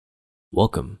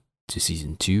Welcome to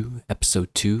Season 2,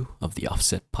 Episode 2 of the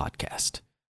Offset Podcast.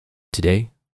 Today,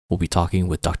 we'll be talking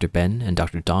with Dr. Ben and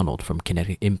Dr. Donald from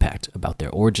KINETIC Impact about their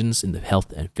origins in the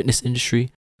health and fitness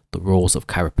industry, the roles of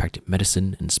chiropractic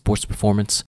medicine in sports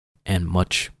performance, and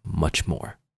much, much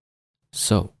more.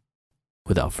 So,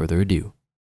 without further ado,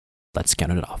 let's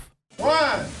count it off.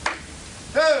 1,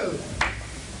 2,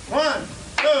 1,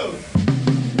 2.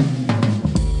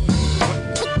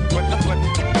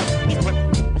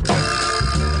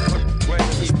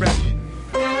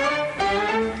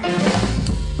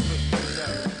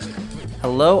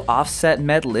 Hello, Offset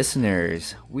Med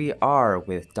listeners. We are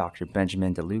with Dr.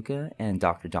 Benjamin DeLuca and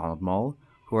Dr. Donald Mole,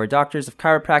 who are doctors of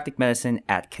chiropractic medicine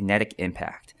at KINETIC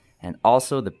Impact, and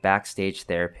also the backstage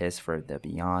therapist for the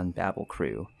Beyond Babel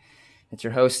crew. It's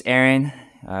your host, Aaron.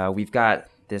 We've got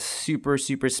this super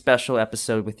special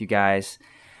episode with you guys.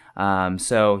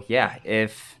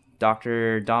 If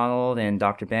Dr. Donald and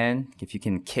Dr. Ben, if you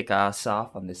can kick us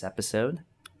off on this episode.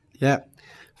 Yeah.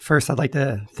 First, I'd like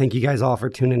to thank you guys all for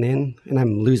tuning in, and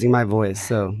I'm losing my voice,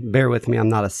 so bear with me. I'm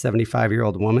not a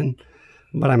 75-year-old woman,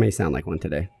 but I may sound like one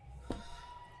today.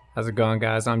 How's it going,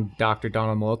 guys? I'm Dr.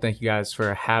 Donald Mole. Thank you guys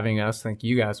for having us. Thank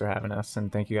you guys for having us,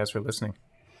 and thank you guys for listening.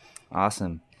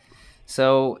 Awesome.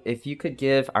 So if you could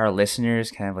give our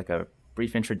listeners kind of like a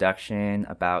brief introduction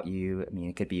about you. I mean,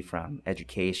 it could be from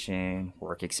education,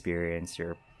 work experience,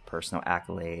 your personal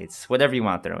accolades, whatever you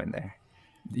want to throw in there.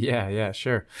 Yeah,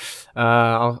 sure.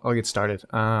 I'll get started.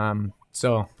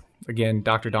 So again,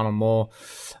 Dr. Donald Mole.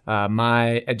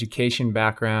 My education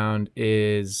background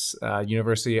is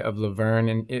University of Laverne,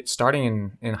 and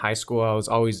starting in high school, I was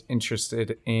always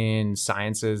interested in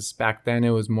sciences. Back then,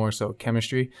 it was more so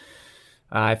chemistry.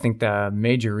 I think the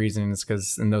major reason is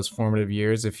because in those formative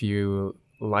years, if you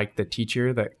like the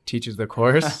teacher that teaches the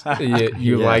course,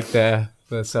 you like the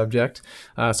subject.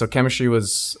 So chemistry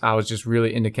I was just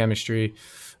really into chemistry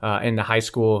into high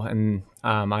school. And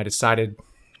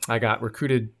I got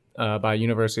recruited by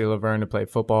University of Laverne to play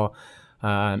football.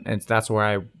 And that's where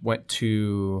I went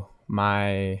to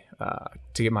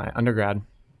get my undergrad.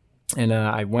 And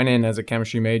I went in as a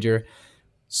chemistry major.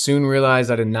 Soon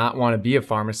realized I did not want to be a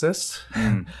pharmacist.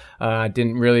 I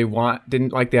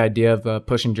didn't like the idea of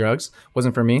pushing drugs.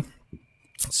 Wasn't for me.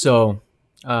 So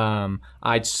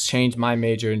I changed my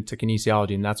major into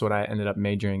kinesiology, and that's what I ended up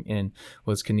majoring in,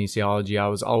 was kinesiology. I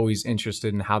was always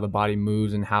interested in how the body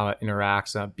moves and how it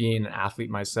interacts. Being an athlete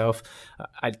myself,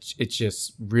 it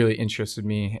just really interested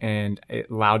me, and it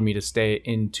allowed me to stay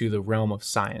into the realm of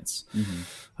science.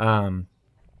 Mm-hmm.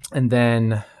 And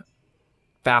then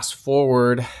fast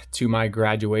forward to my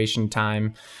graduation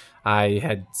time, I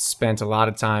had spent a lot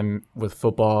of time with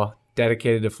football,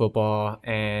 dedicated to football,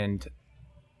 and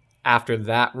after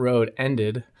that road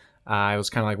ended, I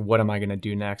was kind of like, what am I going to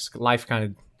do next? Life kind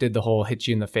of did the whole hit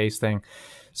you in the face thing.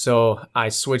 So I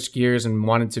switched gears and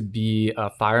wanted to be a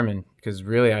fireman, because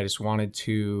really I just wanted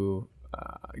to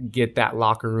get that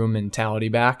locker room mentality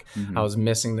back. Mm-hmm. I was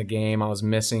missing the game. I was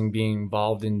missing being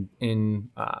involved in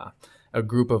a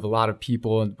group of a lot of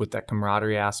people with that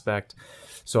camaraderie aspect.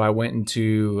 So I went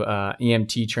into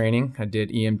EMT training. I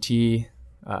did EMT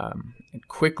and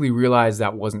quickly realized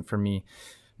that wasn't for me,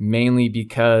 mainly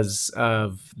because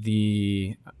of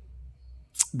the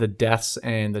deaths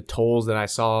and the tolls that I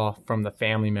saw from the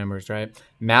family members, right?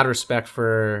 Mad respect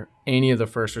for any of the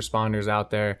first responders out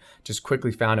there. Just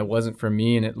quickly found it wasn't for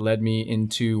me, and it led me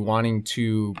into wanting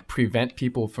to prevent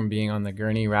people from being on the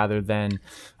gurney rather than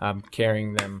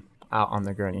carrying them out on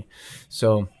the gurney.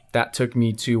 So that took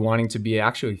me to wanting to be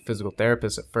actually a physical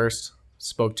therapist at first.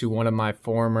 Spoke to one of my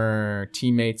former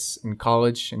teammates in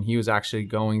college, and he was actually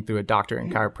going through a doctorate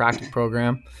in chiropractic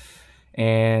program,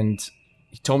 and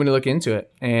he told me to look into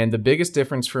it. And the biggest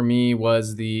difference for me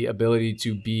was the ability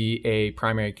to be a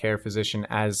primary care physician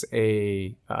as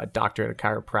a doctorate of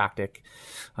chiropractic.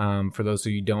 For those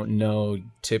of you who don't know,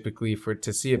 typically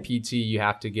to see a PT, you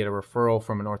have to get a referral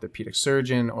from an orthopedic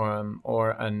surgeon or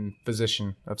a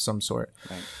physician of some sort.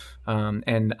 Right.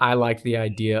 And I like the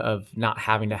idea of not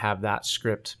having to have that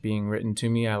script being written to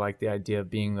me. I like the idea of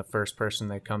being the first person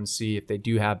they come see if they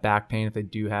do have back pain, if they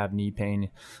do have knee pain.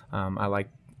 I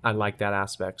like that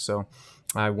aspect. So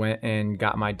I went and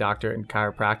got my doctorate in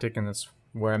chiropractic, and that's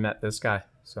where I met this guy.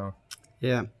 So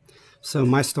yeah. So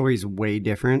my story's way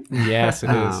different. Yes, it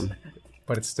is.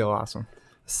 But it's still awesome.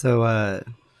 So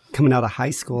coming out of high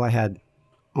school, I had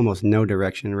almost no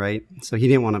direction, right? So he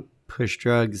didn't want to push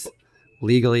drugs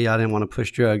legally. I didn't want to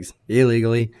push drugs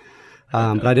illegally.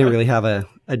 But I didn't really have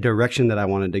a direction that I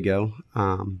wanted to go.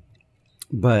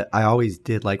 But I always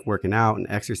did like working out and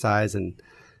exercise, and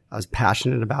I was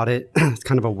passionate about it. It's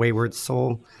kind of a wayward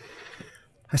soul.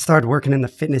 I started working in the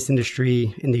fitness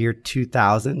industry in the year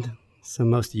 2000. So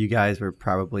most of you guys were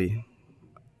probably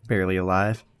barely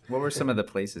alive. What were some of the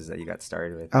places that you got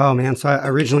started with? Oh man, so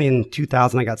originally in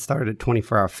 2000, I got started at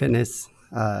 24 Hour Fitness.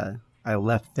 I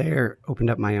left there, opened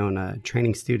up my own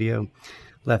training studio,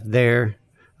 left there,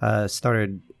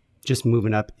 started just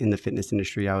moving up in the fitness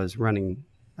industry. I was running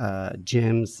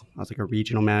gyms. I was like a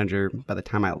regional manager by the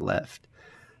time I left.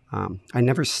 I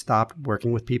never stopped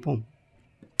working with people.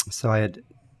 So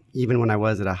even when I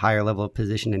was at a higher level of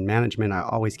position in management, I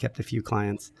always kept a few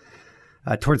clients.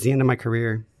 Towards the end of my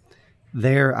career,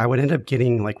 there, I would end up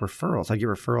getting like referrals. I'd get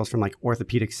referrals from like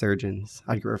orthopedic surgeons.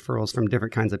 I'd get referrals from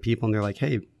different kinds of people. And they're like,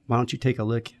 hey, why don't you take a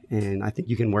look? And I think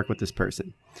you can work with this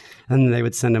person. And they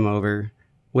would send them over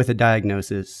with a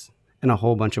diagnosis and a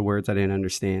whole bunch of words I didn't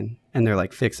understand. And they're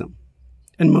like, fix them.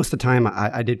 And most of the time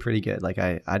I did pretty good. Like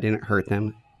I didn't hurt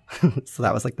them. So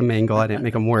that was like the main goal. I didn't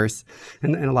make them worse.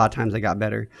 And a lot of times I got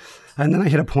better. And then I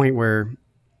hit a point where,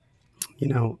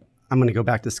 I'm going to go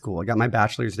back to school. I got my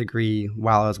bachelor's degree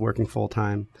while I was working full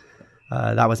time.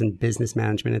 That was in business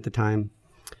management at the time.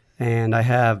 And I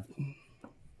have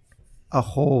a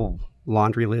whole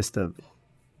laundry list of,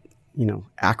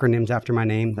 acronyms after my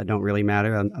name that don't really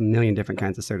matter, a million different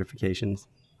kinds of certifications.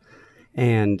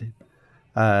 And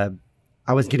I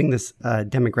was getting this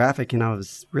demographic, and I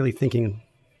was really thinking,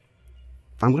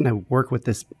 if I'm going to work with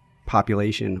this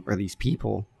population or these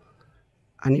people,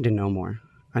 I need to know more.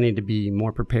 I need to be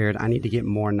more prepared. I need to get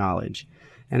more knowledge.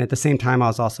 And at the same time, I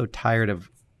was also tired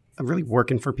of really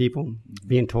working for people,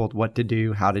 being told what to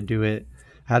do, how to do it.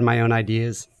 I had my own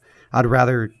ideas. I'd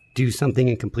rather do something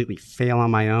and completely fail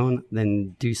on my own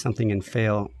than do something and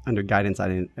fail under guidance I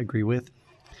didn't agree with.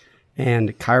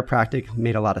 And chiropractic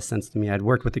made a lot of sense to me. I'd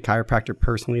worked with a chiropractor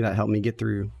personally that helped me get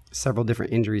through several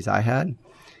different injuries I had.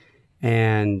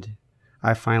 And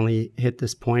I finally hit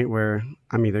this point where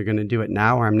I'm either going to do it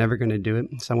now or I'm never going to do it.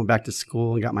 So I went back to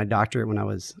school and got my doctorate when I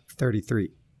was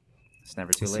 33. It's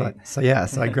never too late. So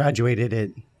I graduated at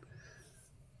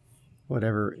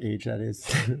whatever age that is,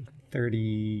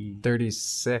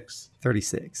 36.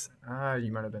 36.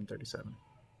 You might have been 37.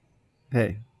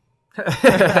 Hey,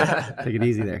 take it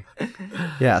easy there.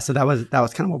 Yeah, so that was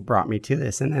kind of what brought me to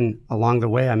this. And then along the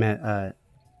way, I met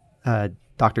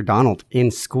Dr. Donald in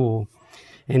school.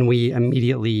 And we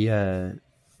immediately,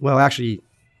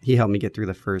 he helped me get through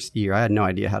the first year. I had no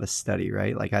idea how to study,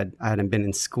 right? Like I hadn't been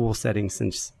in school settings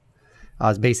since I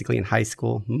was basically in high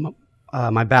school.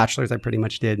 My bachelor's I pretty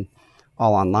much did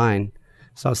all online.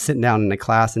 So I was sitting down in a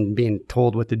class and being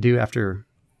told what to do after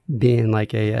being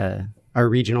like a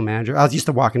regional manager. I was used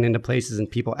to walking into places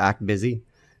and people act busy.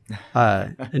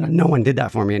 And no one did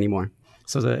that for me anymore.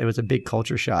 So it was a big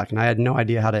culture shock, and I had no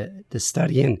idea how to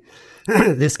study. And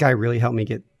this guy really helped me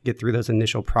get through those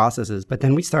initial processes. But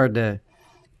then we started to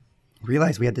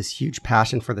realize we had this huge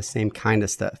passion for the same kind of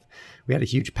stuff. We had a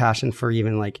huge passion for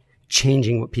even like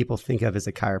changing what people think of as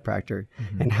a chiropractor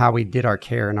and how we did our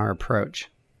care and our approach.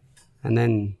 And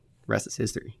then the rest is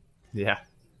history. Yeah.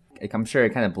 I'm sure it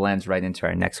kind of blends right into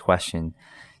our next question.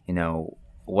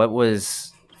 What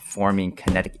was forming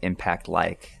Kinetic Impact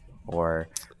like, or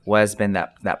what has been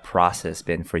that process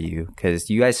been for you?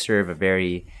 Because you guys serve a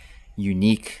very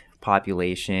unique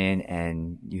population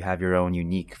and you have your own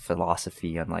unique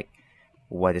philosophy on like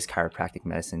what is chiropractic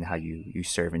medicine, how you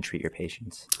serve and treat your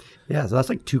patients. Yeah, so that's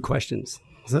like two questions.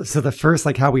 So the first,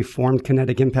 like how we formed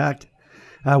Kinetic Impact,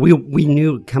 we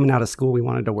knew coming out of school we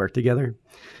wanted to work together,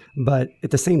 but at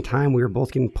the same time we were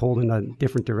both getting pulled in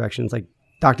different directions. Like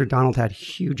Dr. Donald had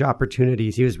huge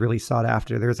opportunities. He was really sought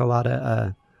after. There's a lot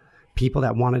of people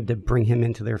that wanted to bring him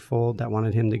into their fold, that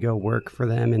wanted him to go work for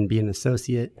them and be an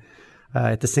associate.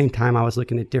 At the same time, I was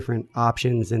looking at different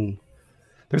options, and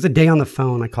there was a day on the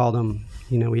phone. I called him.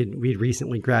 We'd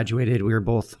recently graduated. We were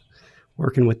both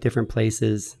working with different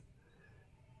places,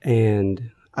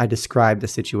 and I described the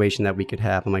situation that we could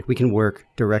have. I'm like, we can work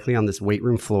directly on this weight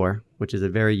room floor, which is a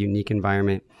very unique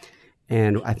environment,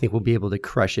 and I think we'll be able to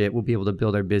crush it. We'll be able to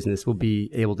build our business. We'll be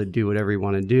able to do whatever we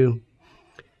want to do.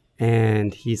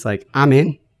 And he's like, I'm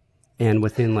in. And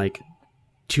within like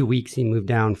 2 weeks, he moved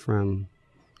down from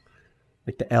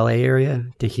like the LA area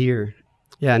to here.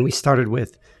 Yeah. And we started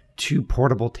with 2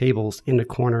 portable tables in the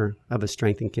corner of a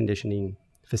strength and conditioning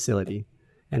facility.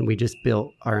 And we just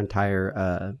built our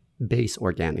entire base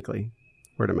organically,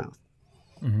 word of mouth.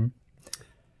 Mm-hmm.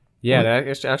 Yeah,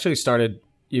 that actually started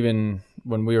even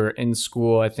when we were in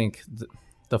school. I think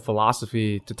the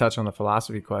philosophy, to touch on the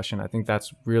philosophy question, I think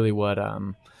that's really what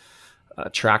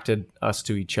attracted us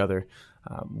to each other.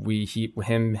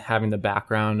 Him having the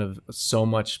background of so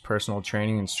much personal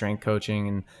training and strength coaching,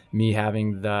 and me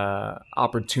having the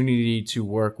opportunity to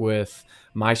work with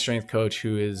my strength coach,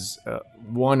 who is a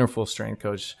wonderful strength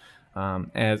coach,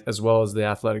 as well as the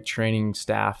athletic training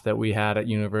staff that we had at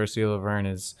University of La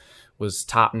Verne was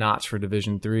top notch for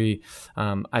Division III.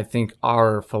 I think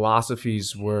our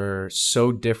philosophies were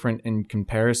so different in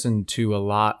comparison to a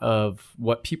lot of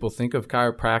what people think of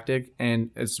chiropractic,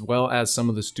 and as well as some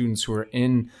of the students who are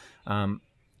in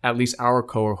at least our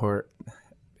cohort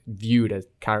viewed as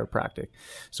chiropractic.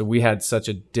 So we had such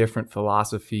a different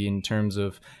philosophy in terms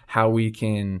of how we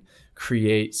can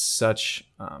create such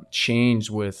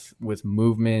change with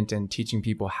movement and teaching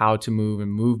people how to move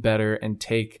and move better and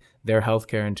take their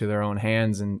healthcare into their own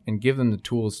hands and give them the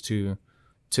tools to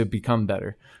become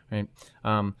better, right?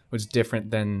 Which is different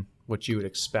than what you would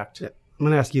expect. Yeah. I'm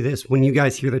going to ask you this. When you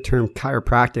guys hear the term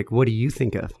chiropractic, what do you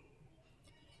think of?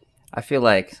 I feel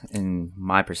like, in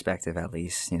my perspective at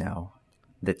least,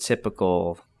 the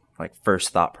typical like first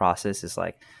thought process is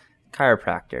like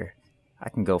chiropractor. I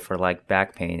can go for like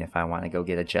back pain if I want to go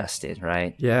get adjusted,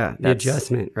 right? Yeah, the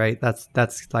adjustment, right? That's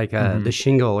like the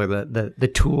shingle or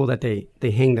the tool that they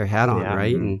hang their hat on,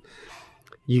 right? Mm-hmm. And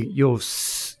you'll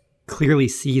clearly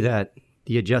see that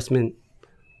the adjustment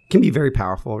can be very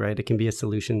powerful, right? It can be a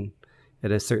solution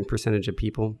at a certain percentage of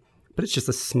people, but it's just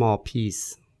a small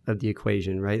piece of the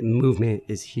equation, right? Movement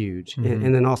is huge. Mm-hmm.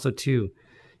 And then also too,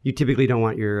 you typically don't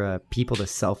want your people to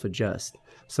self-adjust.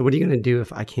 So what are you going to do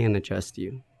if I can't adjust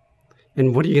you?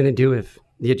 And what are you going to do if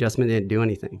the adjustment didn't do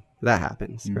anything? That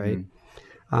happens, mm-hmm.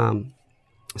 right?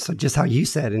 So just how you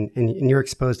said, and you're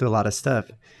exposed to a lot of stuff,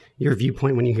 your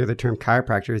viewpoint when you hear the term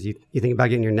chiropractor is you think about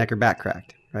getting your neck or back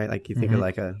cracked, right? Like you think mm-hmm.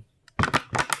 of like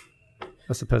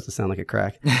that's supposed to sound like a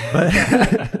crack,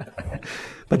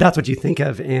 but that's what you think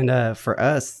of. And for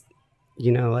us,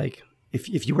 like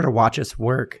if you were to watch us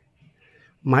work,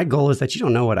 my goal is that you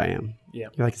don't know what I am. Yeah.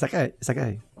 You're like, is that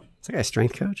guy a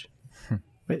strength coach?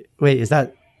 Wait, is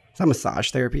that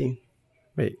massage therapy?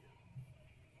 Wait,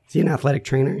 is he an athletic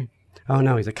trainer? Oh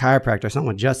no, he's a chiropractor.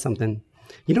 Someone adjusts something.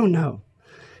 You don't know.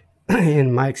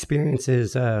 And my experience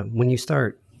is when you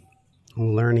start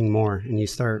learning more and you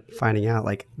start finding out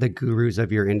like the gurus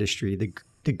of your industry,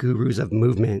 the gurus of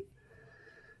movement,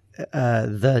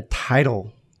 the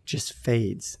title just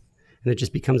fades and it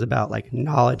just becomes about like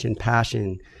knowledge and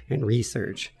passion and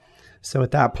research. So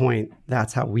at that point,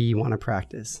 that's how we want to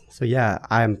practice. So yeah,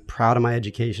 I'm proud of my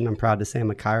education. I'm proud to say I'm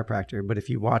a chiropractor. But if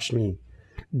you watched me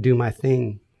do my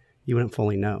thing, you wouldn't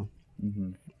fully know.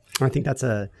 Mm-hmm. I think that's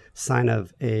a sign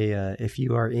of if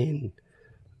you are in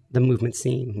the movement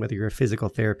scene, whether you're a physical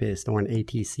therapist or an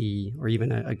ATC or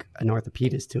even an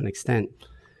orthopedist to an extent,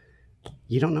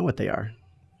 you don't know what they are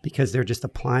because they're just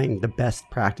applying the best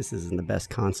practices and the best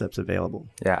concepts available.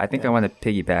 Yeah, I think I want to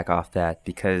piggyback off that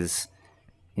because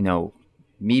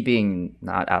me being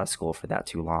not out of school for that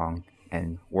too long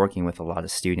and working with a lot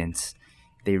of students,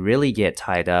 they really get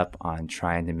tied up on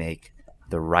trying to make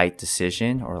the right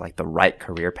decision or like the right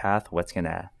career path, what's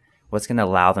gonna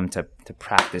allow them to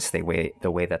practice the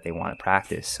way that they want to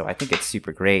practice. So I think it's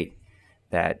super great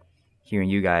that hearing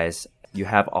you guys, you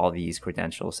have all these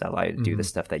credentials that allow you to do the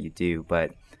stuff that you do,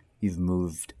 but you've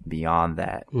moved beyond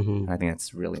that. Mm-hmm. And I think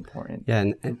that's really important.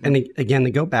 Yeah, and again, to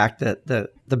go back, the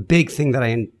big thing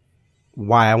that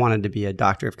why I wanted to be a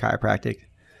doctor of chiropractic,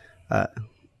 the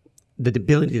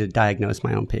ability to diagnose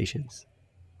my own patients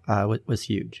was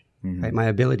huge. Mm-hmm. Right? My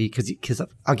ability, because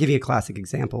I'll give you a classic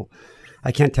example.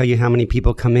 I can't tell you how many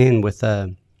people come in with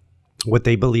what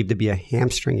they believe to be a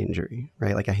hamstring injury,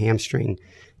 right? Like a hamstring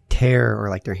tear or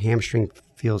like their hamstring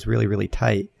feels really, really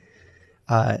tight.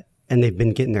 And they've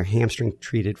been getting their hamstring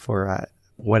treated for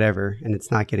whatever, and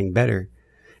it's not getting better.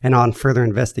 And on further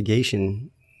investigation,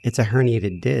 it's a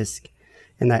herniated disc,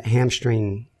 and that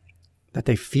hamstring that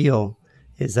they feel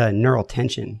is a neural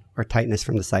tension or tightness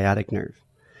from the sciatic nerve.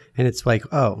 And it's like,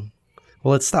 oh,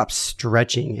 well, let's stop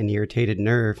stretching an irritated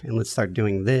nerve and let's start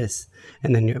doing this,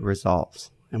 and then it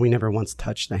resolves. And we never once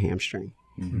touched the hamstring.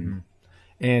 Mm-hmm.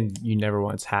 And you never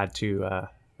once had to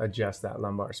adjust that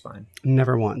lumbar spine.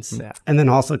 Never once. Yeah. And then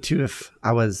also too, if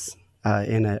I was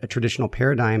in a traditional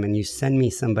paradigm and you send me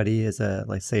somebody as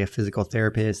let's say a physical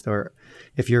therapist, or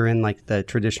if you're in like the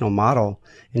traditional model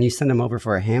and you send them over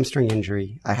for a hamstring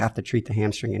injury, I have to treat the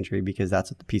hamstring injury because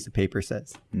that's what the piece of paper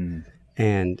says. Mm.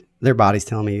 And their body's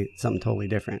telling me something totally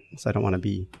different. So I don't want to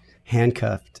be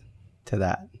handcuffed to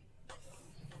that.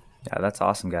 Yeah, that's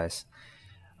awesome, guys.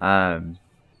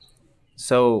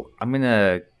 So I'm going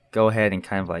to go ahead and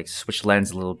kind of like switch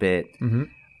lens a little bit. Mm-hmm.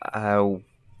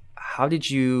 How did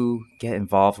you get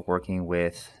involved working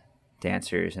with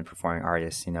dancers and performing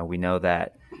artists. We know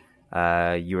that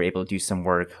you were able to do some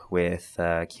work with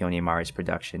Keone and Mari's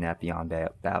production at Beyond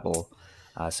Babel.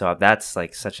 So that's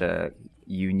like such a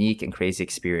unique and crazy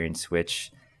experience,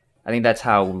 which I think that's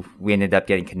how we ended up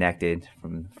getting connected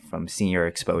from seeing your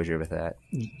exposure with that.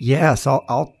 Yeah, so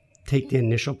I'll take the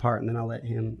initial part and then I'll let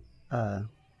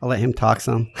him talk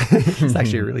some. He's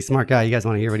actually a really smart guy. You guys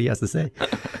want to hear what he has to say?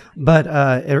 But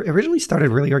it originally started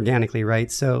really organically,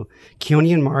 right? So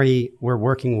Keone and Mari were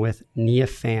working with Nia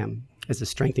Pham as a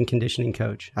strength and conditioning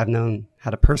coach. Had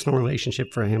a personal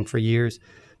relationship for him for years,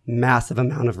 massive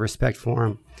amount of respect for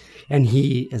him. And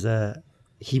he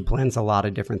blends a lot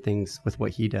of different things with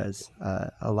what he does,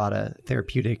 a lot of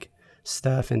therapeutic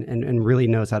stuff and really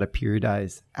knows how to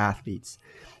periodize athletes.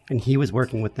 And he was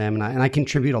working with them, and I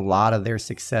contribute a lot of their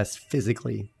success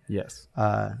physically, Yes,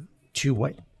 to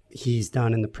what he's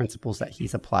done and the principles that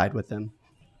he's applied with them.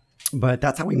 But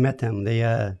that's how we met them.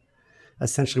 They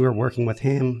essentially were working with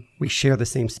him. We share the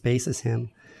same space as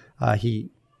him.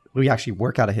 We actually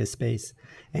work out of his space,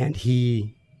 and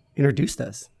he introduced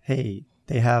us. Hey,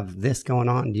 they have this going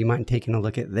on. Do you mind taking a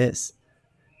look at this?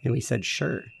 And we said,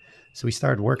 sure. So we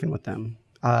started working with them,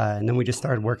 and then we just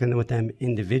started working with them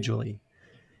individually.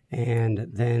 And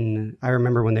then I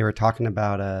remember when they were talking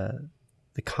about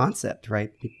the concept,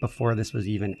 right? Before this was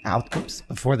even out,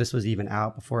 before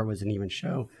it was an even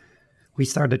show, we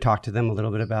started to talk to them a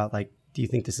little bit about, like, do you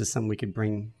think this is something we could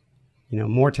bring,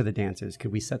 more to the dancers?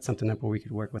 Could we set something up where we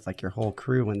could work with like your whole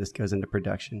crew when this goes into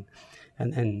production?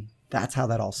 And then that's how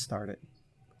that all started.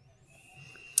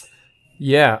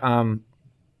 Yeah.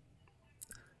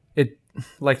 It,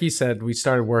 like you said, we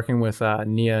started working with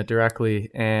Nia directly,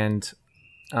 and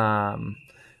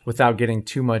without getting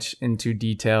too much into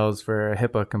details for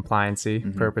HIPAA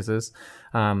compliancy purposes,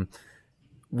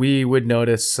 we would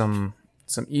notice some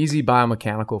easy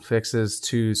biomechanical fixes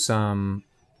to some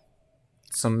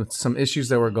issues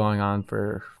that were going on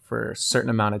for a certain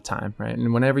amount of time, right?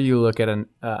 And whenever you look at an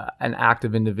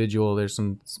active individual, there's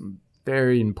some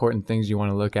very important things you want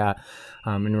to look at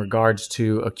in regards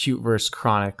to acute versus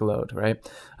chronic load, right?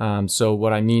 So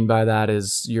what I mean by that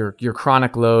is your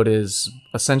chronic load is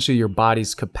essentially your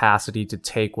body's capacity to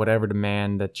take whatever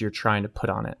demand that you're trying to put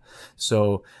on it.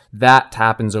 So that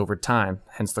happens over time,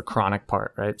 hence the chronic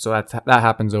part, right? So that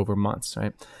happens over months,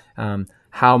 right?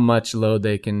 How much load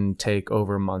they can take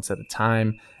over months at a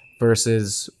time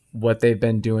versus what they've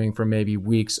been doing for maybe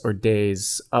weeks or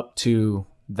days up to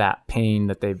that pain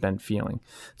that they've been feeling.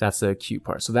 That's the acute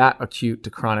part. So that acute to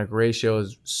chronic ratio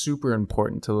is super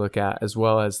important to look at, as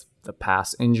well as the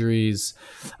past injuries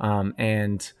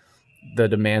and the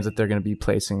demands that they're going to be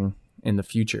placing in the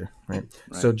future, right?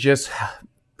 So just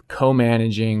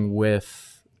co-managing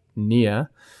with Nia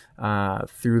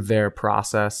through their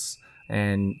process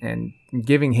and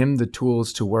giving him the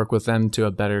tools to work with them to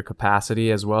a better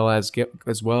capacity, as well as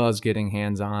getting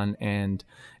hands-on and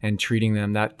treating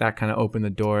them, that kind of opened the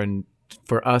door and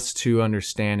for us to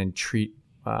understand and treat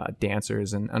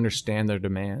dancers and understand their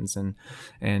demands and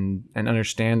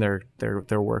understand their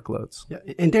workloads. Yeah,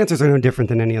 and dancers are no different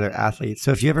than any other athlete.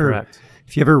 So if you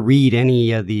ever read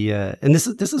any of the and this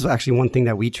is actually one thing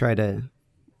that we try to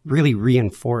really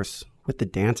reinforce with the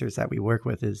dancers that we work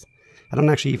with is, I don't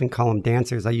actually even call them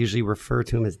dancers. I usually refer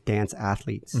to them as dance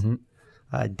athletes.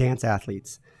 Dance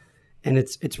athletes. And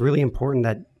it's really important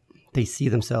that they see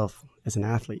themselves as an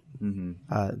athlete.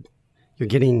 You're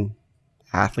getting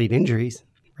athlete injuries,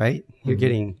 right? You're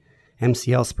getting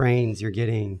MCL sprains, you're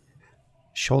getting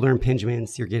shoulder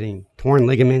impingements, you're getting torn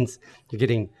ligaments, you're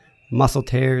getting muscle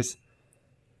tears.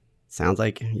 Sounds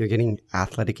like you're getting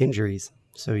athletic injuries.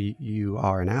 So you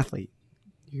are an athlete.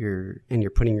 You're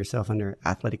putting yourself under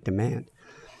athletic demand.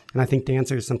 And I think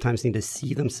dancers sometimes need to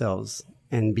see themselves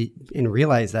and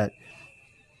realize that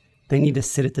they need to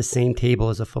sit at the same table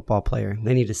as a football player.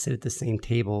 They need to sit at the same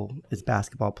table as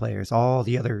basketball players. All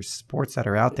the other sports that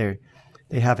are out there,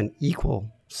 they have an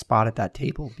equal spot at that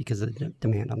table because of the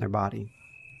demand on their body.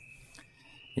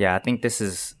 Yeah, I think this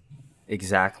is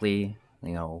exactly,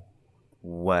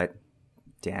 what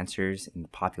dancers in the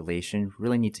population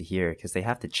really need to hear, because they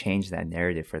have to change that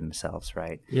narrative for themselves,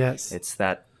 right? Yes. It's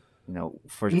that,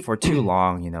 for too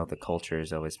long, the culture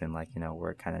has always been like,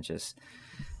 we're kind of just,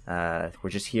 we're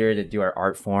just here to do our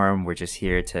art form. We're just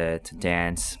here to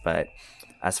dance. But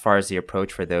as far as the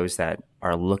approach for those that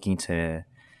are looking to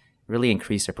really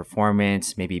increase their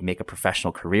performance, maybe make a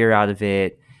professional career out of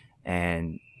it.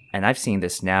 And I've seen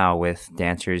this now with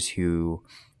dancers who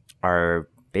are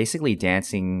basically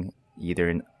dancing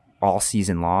either all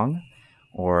season long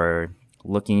or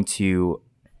looking to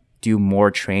do more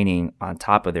training on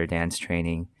top of their dance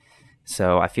training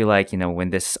So I feel like, when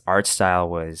this art style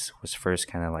was first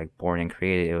kind of like born and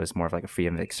created, it was more of like a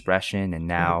freedom of expression, and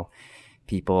now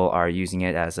people are using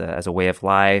it as a way of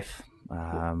life,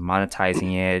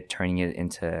 monetizing it, turning it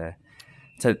into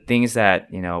things that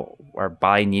our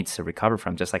body needs to recover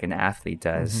from, just like an athlete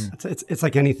does. It's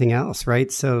like anything else,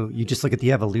 right? So you just look at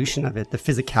the evolution of it, the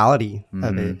physicality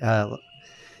of it.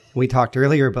 We talked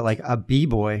earlier, but like a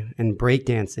b-boy and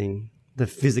breakdancing, the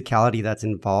physicality that's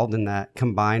involved in that,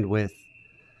 combined with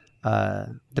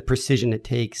the precision it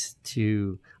takes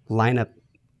to line up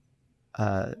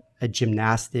a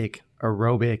gymnastic,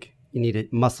 aerobic. You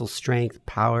need muscle strength,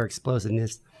 power,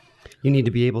 explosiveness. You need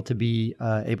to be able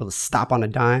to stop on a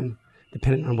dime,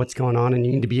 depending on what's going on, and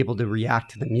you need to be able to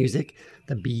react to the music,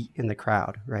 the beat, and the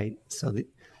crowd, right? So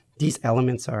these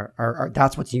elements are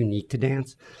that's what's unique to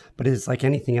dance. But it's like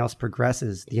anything else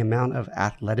progresses, the amount of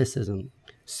athleticism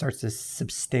starts to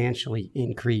substantially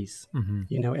increase.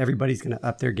 Everybody's going to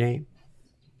up their game,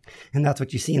 and that's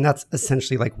what you see. And that's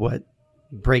essentially like what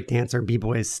breakdance or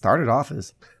b-boys started off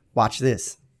as. Watch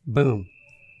this, boom,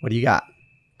 what do you got?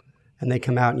 And they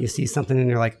come out and you see something and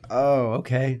you're like, oh,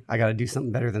 okay, I got to do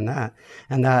something better than that.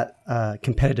 And that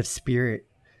competitive spirit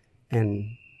and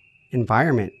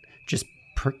environment just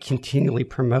continually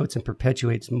promotes and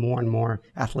perpetuates more and more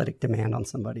athletic demand on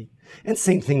somebody. And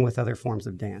same thing with other forms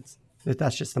of dance.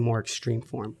 That's just a more extreme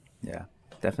form. Yeah,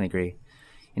 definitely agree.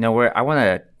 I want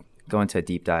to go into a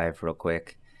deep dive real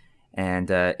quick.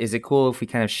 And is it cool if we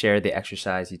kind of share the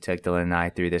exercise you took Dylan and I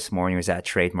through this morning? Or is that a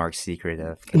trademark secret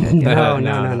of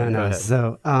KINETIC? No.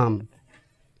 So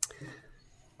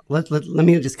let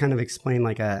me just kind of explain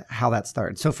like how that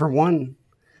started. So for one,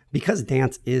 because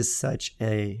dance is such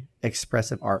a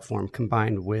expressive art form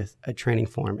combined with a training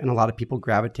form, and a lot of people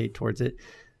gravitate towards it,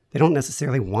 they don't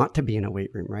necessarily want to be in a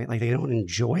weight room, right? Like they don't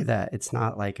enjoy that. It's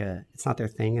not their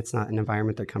thing. It's not an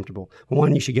environment they're comfortable.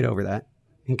 One, you should get over that,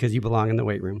 because you belong in the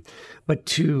weight room. But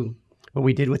two, what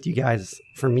we did with you guys,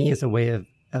 for me, is a way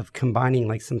of combining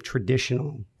like some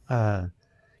traditional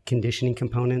conditioning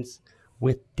components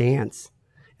with dance.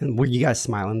 And were you guys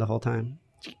smiling the whole time?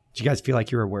 Did you guys feel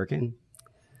like you were working?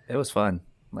 It was fun.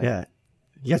 Yeah.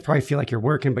 You guys probably feel like you're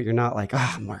working, but you're not like,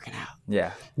 oh, I'm working out.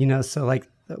 Yeah. So like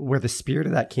where the spirit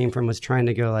of that came from was trying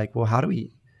to go like, well,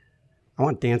 I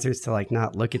want dancers to like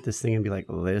not look at this thing and be like,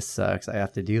 well, this sucks, I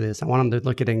have to do this. I want them to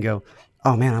look at it and go,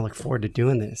 oh man, I look forward to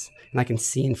doing this. And I can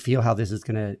see and feel how this is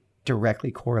going to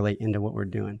directly correlate into what we're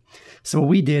doing. So what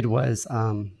we did was,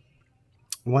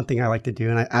 one thing I like to do,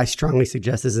 and I strongly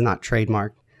suggest this is not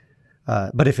trademarked,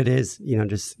 but if it is,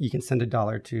 just, you can send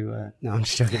 $1 to, no, I'm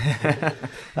just joking.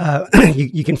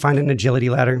 You can find an agility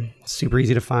ladder, super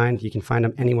easy to find. You can find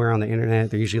them anywhere on the internet.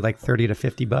 They're usually like $30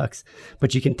 to $50,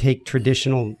 but you can take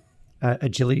traditional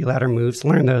agility ladder moves,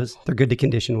 learn those. They're good to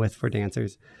condition with for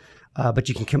dancers. But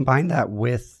you can combine that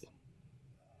with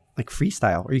like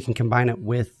freestyle, or you can combine it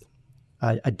with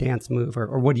a dance move,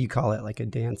 or what do you call it? Like a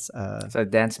dance. It's a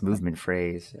dance movement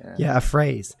phrase. Yeah, a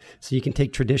phrase. So you can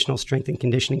take traditional strength and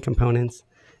conditioning components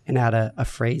and add a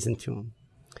phrase into them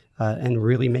and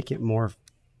really make it more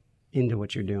into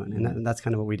what you're doing. And that's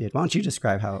kind of what we did. Why don't you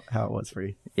describe how it was for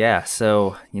you? Yeah.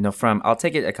 So, I'll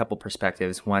take it a couple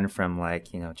perspectives. One from like,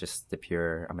 just the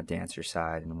pure, I'm a dancer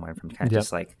side, and one from kind of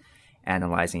just like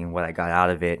analyzing what I got out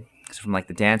of it. So from like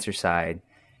the dancer side,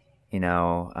 they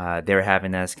were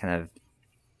having us kind of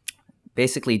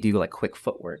basically do like quick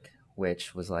footwork,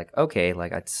 which was like, okay,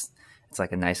 like it's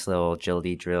like a nice little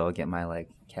agility drill, get my like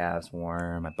calves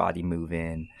warm, my body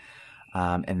moving.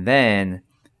 And then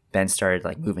Ben started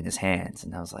like moving his hands,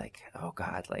 and I was like, oh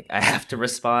God, like I have to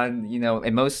respond,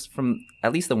 and most, from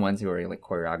at least the ones who are like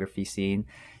choreography scene,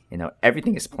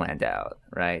 everything is planned out,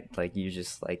 right? Like you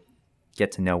just like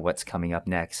get to know what's coming up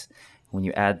next. When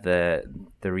you add the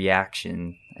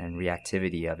reaction and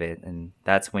reactivity of it, and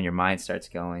that's when your mind starts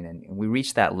going, and we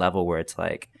reach that level where it's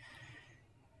like,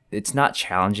 it's not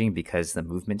challenging because the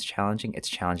movement's challenging. It's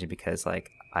challenging because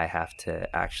like I have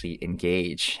to actually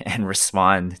engage and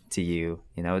respond to you.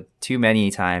 Too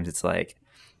many times it's like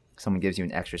someone gives you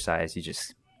an exercise, you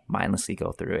just mindlessly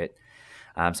go through it.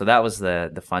 So that was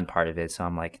the fun part of it. So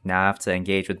I'm like, now I have to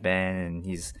engage with Ben, and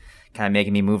he's kind of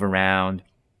making me move around.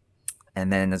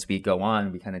 And then as we go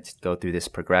on, we kind of go through this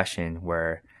progression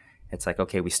where it's like,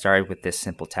 okay, we started with this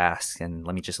simple task, and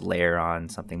let me just layer on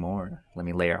something more. Let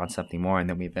me layer on something more. And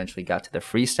then we eventually got to the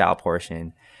freestyle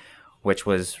portion, which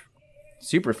was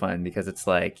super fun because it's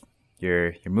like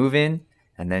you're moving,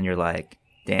 and then you're like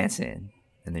dancing,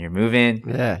 and then you're moving,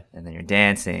 and then you're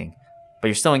dancing, but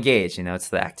you're still engaged. It's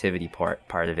the activity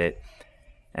part of it.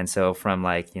 And so from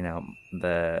like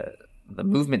the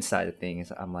movement side of things,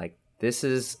 I'm like, this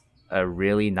is a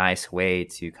really nice way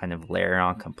to kind of layer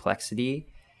on complexity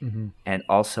and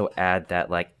also add that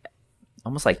like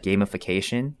almost like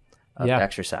gamification of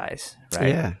exercise,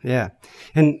 right? Yeah.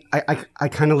 And I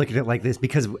kind of look at it like this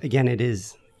because, again,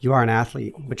 you are an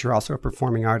athlete, but you're also a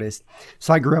performing artist.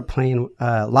 So I grew up playing,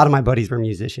 a lot of my buddies were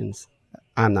musicians.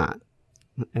 I'm not.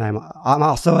 And I'm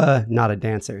also not a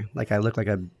dancer. Like I look like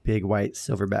a big white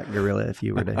silverback gorilla if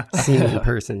you were to see me in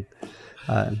person.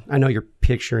 I know you're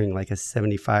picturing like a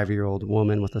 75-year-old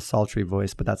woman with a sultry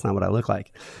voice, but that's not what I look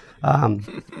like.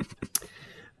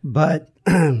 But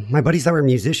my buddies that were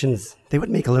musicians, they would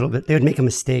make a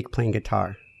mistake playing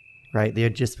guitar, right? They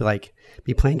would just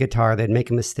be playing guitar. They'd make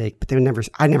a mistake, but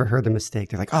I never heard the mistake.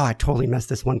 They're like, oh, I totally messed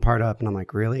this one part up. And I'm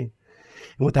like, really? And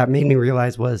what that made me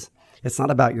realize was it's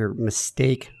not about your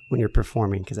mistake when you're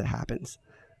performing, because it happens.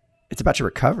 It's about your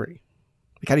recovery.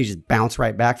 Like, how do you just bounce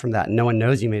right back from that? No one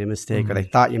knows you made a mistake or they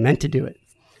thought you meant to do it,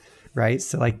 right?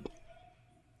 So like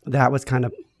that was kind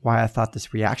of why I thought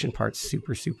this reaction part's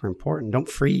super, super important. Don't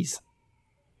freeze.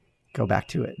 Go back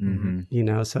to it,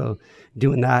 so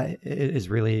doing that is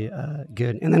really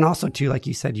good. And then also too, like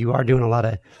you said, you are doing a lot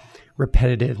of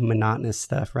repetitive, monotonous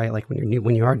stuff, right? Like when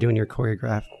you are doing your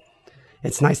choreograph,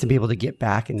 it's nice to be able to get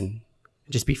back and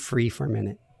just be free for a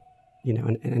minute,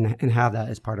 and have that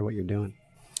as part of what you're doing.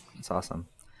 That's awesome.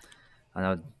 I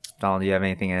know, Donald, do you have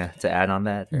anything to add on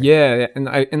that? Or? Yeah,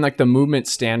 and like the movement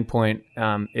standpoint,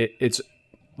 it's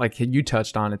like you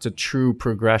touched on, it's a true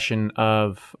progression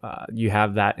of you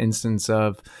have that instance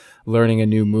of learning a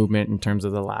new movement in terms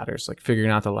of the ladders, like figuring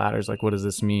out the ladders, like what does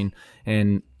this mean?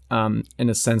 And in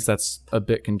a sense that's a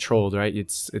bit controlled, right?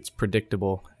 It's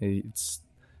predictable.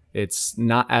 It's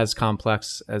not as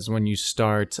complex as when you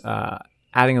start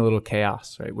adding a little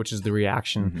chaos, right? Which is the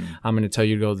reaction. I'm going to tell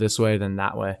you to go this way, then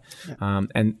that way. Yeah.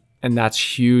 And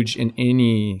that's huge in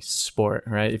any sport,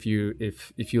 right? If you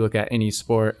look at any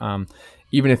sport,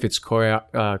 even if it's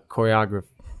choreography,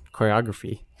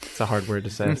 it's a hard word to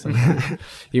say.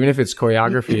 Even if it's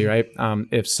choreography, right?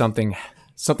 If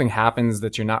something happens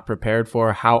that you're not prepared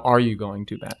for, how are you going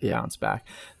to bounce back?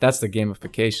 That's the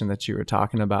gamification that you were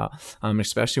talking about,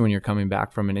 especially when you're coming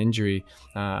back from an injury.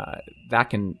 That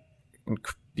can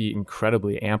be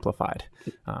incredibly amplified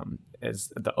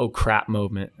as the oh crap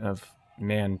moment of,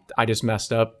 man, I just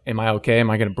messed up. Am I okay? Am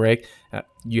I going to break?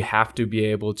 You have to be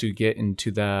able to get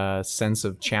into the sense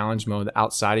of challenge mode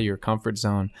outside of your comfort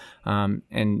zone.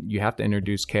 And you have to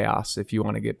introduce chaos if you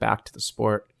want to get back to the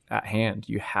sport at hand.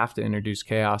 You have to introduce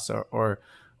chaos or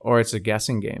it's a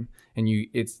guessing game. And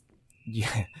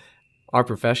our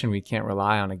profession, we can't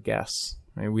rely on a guess.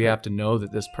 Right? We have to know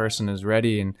that this person is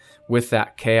ready. And with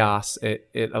that chaos,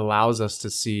 it allows us to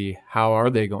see how are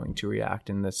they going to react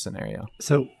in this scenario.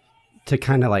 So to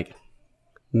kind of like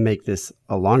make this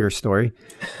a longer story,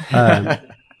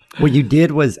 what you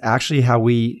did was actually how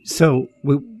we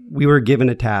were given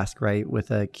a task, right, with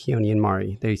Keone and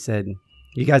Mari. They said,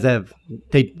 you guys there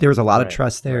was a lot of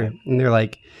trust there. Right. And they're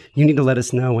like, you need to let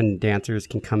us know when dancers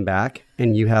can come back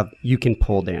and you can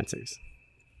pull dancers.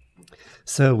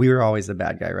 So we were always the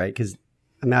bad guy, right? Because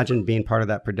imagine being part of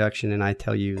that production and I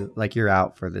tell you like you're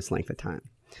out for this length of time.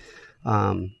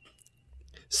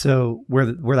 So where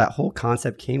that whole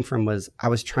concept came from was I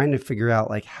was trying to figure out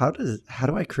like how do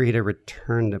I create a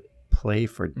return to play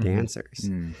for dancers?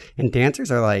 And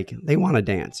dancers are like, they want to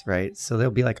dance, right? So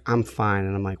they'll be like, I'm fine.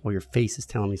 And I'm like, well, your face is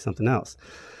telling me something else.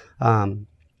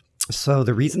 So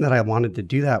the reason that I wanted to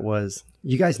do that was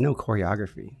you guys know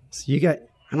choreography. So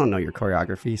I don't know your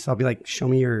choreography. So I'll be like, show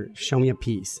me a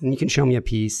piece. And you can show me a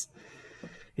piece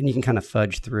and you can kind of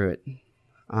fudge through it.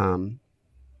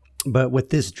 But with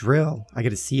this drill, I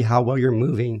get to see how well you're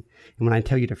moving. And when I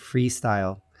tell you to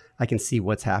freestyle, I can see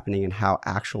what's happening and how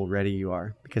actual ready you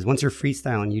are. Because once you're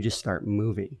freestyling, you just start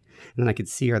moving. And then I could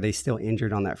see, are they still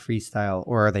injured on that freestyle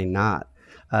or are they not?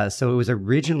 So it was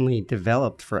originally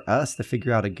developed for us to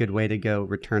figure out a good way to go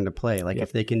return to play. Like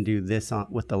if they can do this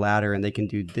with the ladder and they can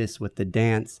do this with the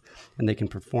dance and they can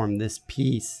perform this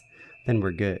piece, then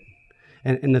we're good.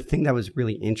 And the thing that was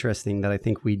really interesting that I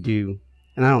think we do,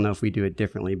 and I don't know if we do it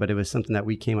differently, but it was something that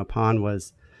we came upon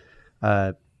was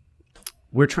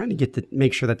we're trying to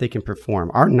make sure that they can perform.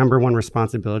 Our number one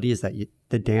responsibility is that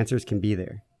the dancers can be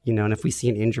there, and if we see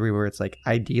an injury where it's like,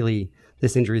 ideally,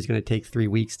 this injury is going to take 3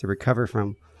 weeks to recover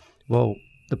from, well,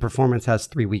 the performance has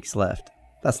 3 weeks left.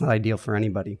 That's not ideal for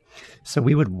anybody. So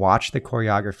we would watch the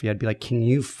choreography. I'd be like, can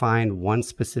you find one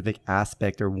specific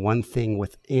aspect or one thing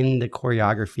within the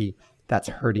choreography that's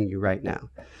hurting you right now?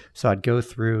 So I'd go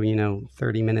through,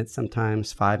 30 minutes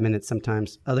sometimes, 5 minutes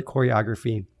sometimes of the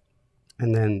choreography.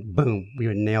 And then boom, we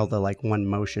would nail the one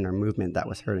motion or movement that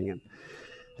was hurting him.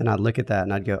 then I'd look at that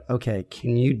and I'd go, okay,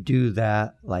 can you do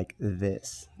that like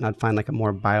this? And I'd find like a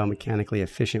more biomechanically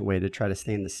efficient way to try to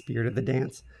stay in the spirit of the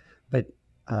dance, but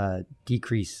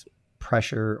decrease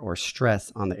pressure or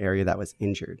stress on the area that was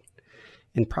injured.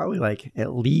 And probably like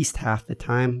at least half the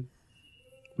time,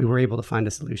 we were able to find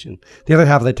a solution. The other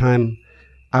half of the time,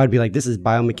 I would be like, this is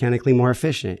biomechanically more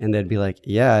efficient. And they'd be like,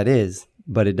 yeah, it is,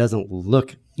 but it doesn't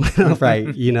look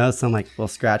right, you know? So I'm like, well,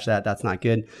 scratch that. That's not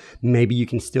good. Maybe you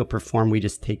can still perform. We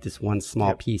just take this one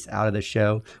small piece out of the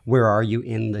show. Where are you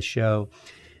in the show?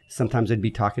 Sometimes I'd be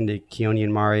talking to Keone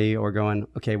and Mari or going,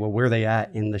 okay, well, where are they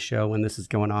at in the show when this is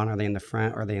going on? Are they in the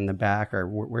front? Are they in the back? Or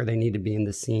where they need to be in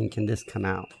the scene? Can this come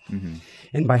out? Mm-hmm.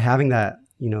 And by having that,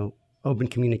 you know, open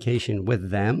communication with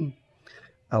them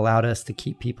allowed us to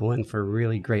keep people in for a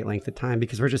really great length of time,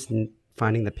 because we're just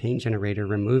finding the pain generator,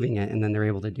 removing it, and then they're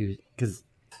able to do, because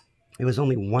it was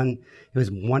only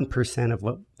 1% of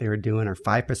what they were doing, or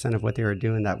 5% of what they were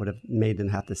doing, that would have made them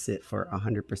have to sit for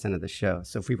 100% of the show.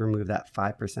 So if we remove that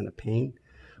 5% of pain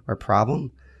or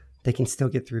problem, they can still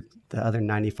get through the other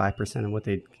 95% of what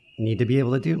they need to be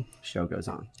able to do. Show goes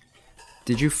on.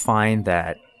 Did you find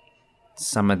that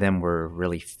some of them were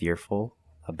really fearful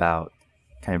about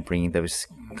kind of bringing those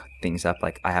things up?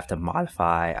 Like, I have to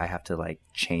modify, I have to like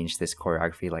change this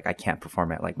choreography. Like, I can't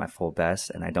perform at like my full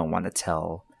best, and I don't want to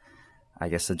tell, I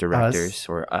guess, the directors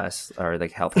or us or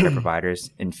like healthcare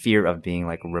providers, in fear of being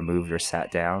like removed or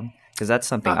sat down. Because that's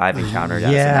something I've encountered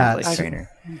as an athlete trainer.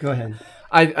 Go ahead.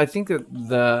 I think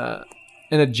that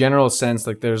in a general sense,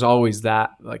 like there's always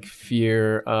that like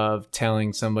fear of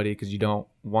telling somebody because you don't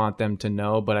want them to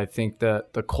know. But I think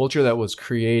that the culture that was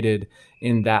created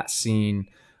in that scene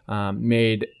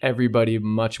made everybody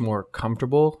much more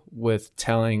comfortable with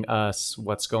telling us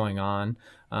what's going on,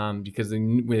 because they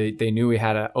knew we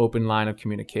had an open line of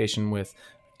communication with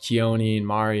Keone and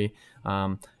Mari,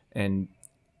 and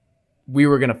we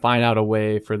were going to find out a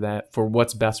way for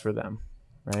what's best for them,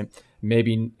 right?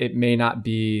 Maybe it may not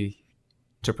be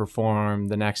to perform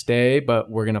the next day,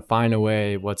 but we're going to find a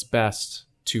way what's best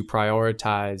to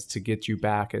prioritize to get you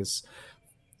back as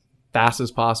fast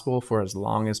as possible for as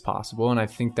long as possible. And I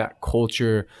think that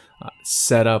culture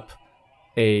set up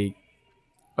a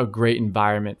great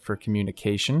environment for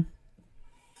communication.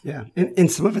 Yeah.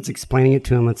 And some of it's explaining it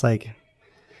to them. It's like,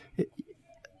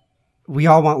 we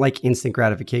all want like instant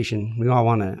gratification. We all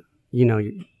want to, you know,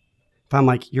 if I'm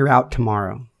like, you're out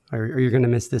tomorrow, or you're going to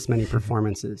miss this many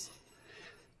performances,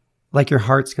 like your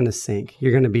heart's going to sink.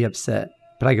 You're going to be upset.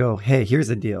 But I go, hey, here's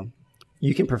the deal.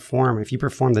 You can perform. If you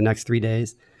perform the next 3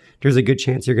 days, there's a good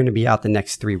chance you're going to be out the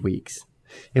next 3 weeks.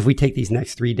 If we take these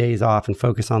next 3 days off and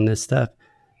focus on this stuff,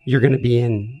 you're going to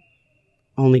be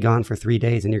only gone for 3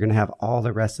 days, and you're going to have all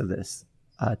the rest of this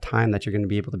time that you're going to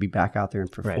be able to be back out there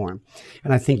and perform. Right.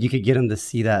 And I think you could get them to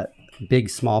see that big,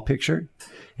 small picture.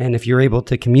 And if you're able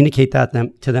to communicate that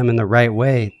to them in the right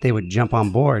way, they would jump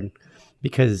on board,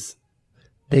 because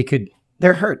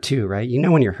they're hurt too, right? You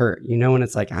know when you're hurt, you know when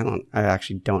it's like, I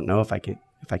actually don't know if I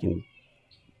can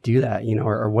do that, you know,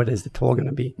 or what is the toll going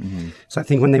to be? Mm-hmm. So I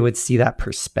think when they would see that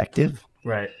perspective,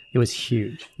 right, it was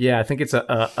huge. Yeah, I think it's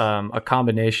a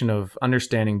combination of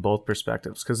understanding both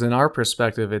perspectives, because in our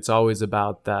perspective, it's always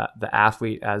about the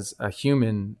athlete as a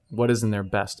human, what is in their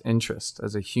best interest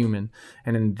as a human,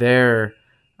 and in their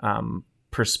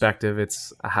perspective,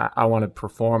 it's I want to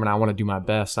perform and I want to do my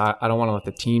best. I don't want to let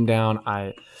the team down.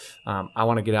 I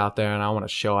want to get out there and I want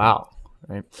to show out,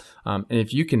 right? And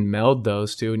if you can meld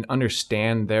those two and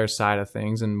understand their side of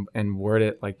things and word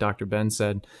it, like Dr. Ben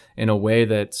said, in a way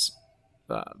that's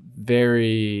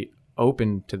very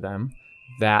open to them,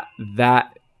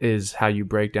 that is how you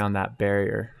break down that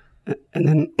barrier. And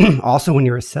then also when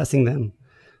you're assessing them,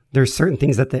 there's certain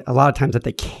things that a lot of times that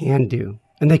they can do,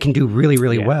 and they can do really,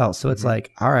 really well. So it's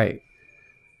like, all right,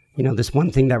 you know, this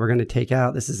one thing that we're going to take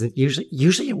out, this isn't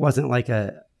usually it wasn't like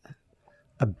a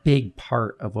big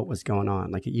part of what was going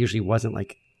on. Like, it usually wasn't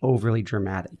like overly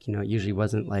dramatic, you know, it usually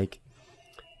wasn't like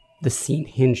the scene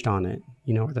hinged on it,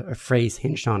 you know, or a phrase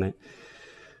hinged on it.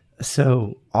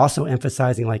 So also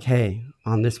emphasizing like, hey,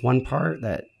 on this one part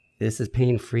that this is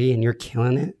pain free and you're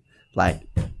killing it, like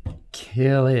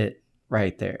kill it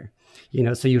right there. You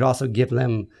know, so you'd also give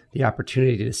them the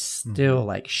opportunity to still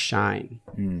like shine,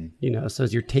 you know, so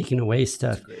as you're taking away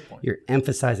stuff, you're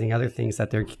emphasizing other things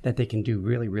that they can do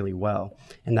really, really well.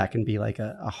 And that can be like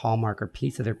a hallmark or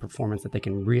piece of their performance that they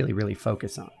can really, really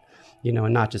focus on, you know,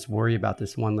 and not just worry about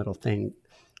this one little thing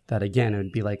that, again, it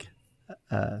would be like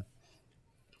a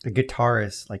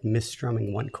guitarist like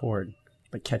misstrumming one chord,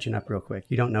 but catching up real quick.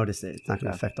 You don't notice it. It's not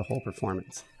going to affect the whole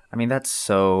performance. I mean, that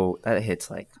hits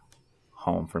like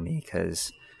home for me,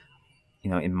 because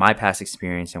in my past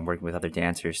experience and working with other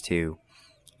dancers too,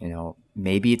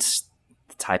 maybe it's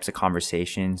the types of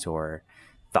conversations or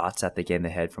thoughts that they get in the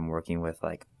head from working with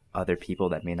like other people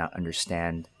that may not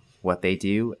understand what they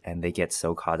do, and they get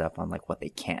so caught up on like what they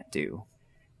can't do,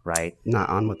 right? Not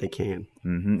on what they can.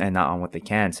 And not on what they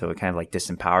can. So it kind of like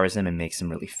disempowers them and makes them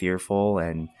really fearful,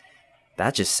 and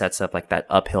that just sets up like that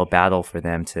uphill battle for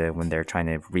them to when they're trying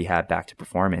to rehab back to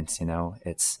performance.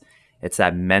 It's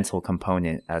that mental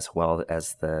component as well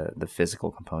as the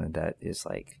physical component that is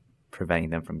like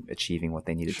preventing them from achieving what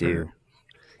they need to do.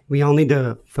 We all need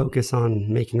to focus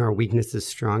on making our weaknesses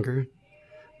stronger,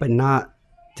 but not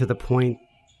to the point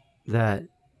that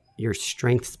your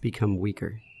strengths become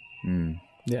weaker.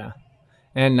 Yeah.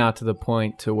 And not to the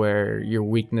point to where your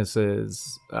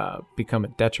weaknesses become a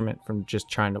detriment from just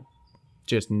trying to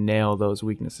just nail those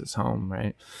weaknesses home,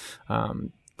 right?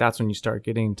 That's when you start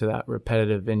getting to that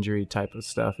repetitive injury type of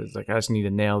stuff. It's like, I just need to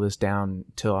nail this down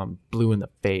until I'm blue in the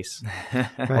face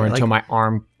or until my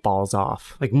arm falls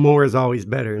off. Like more is always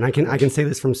better. And I can say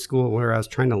this from school where I was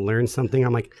trying to learn something.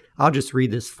 I'm like, I'll just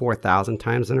read this 4,000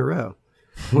 times in a row.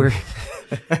 Where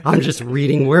I'm just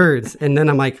reading words. And then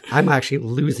I'm like, I'm actually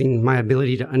losing my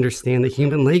ability to understand the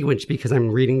human language because I'm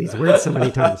reading these words so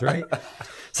many times, right?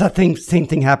 So same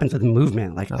thing happens with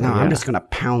movement. Like, I'm just going to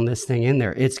pound this thing in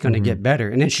there. It's going to get better.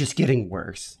 And it's just getting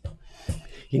worse.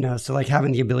 So like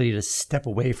having the ability to step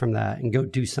away from that and go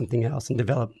do something else and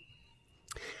develop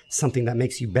something that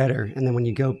makes you better. And then when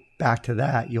you go back to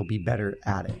that, you'll be better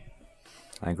at it.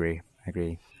 I agree.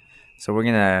 So we're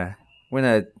going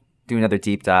to do another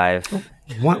deep dive.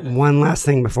 One last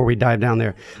thing before we dive down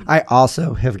there. I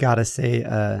also have got to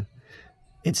say,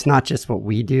 it's not just what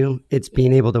we do. It's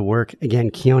being able to work. Again,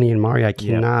 Keone and Mari, I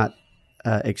cannot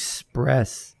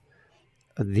express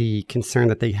the concern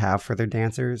that they have for their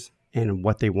dancers and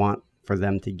what they want for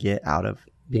them to get out of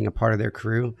being a part of their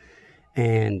crew,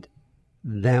 and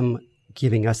them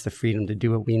giving us the freedom to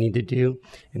do what we need to do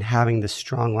and having the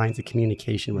strong lines of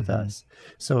communication with us.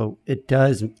 So it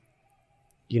does,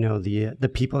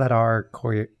 the people that are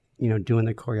doing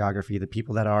the choreography, the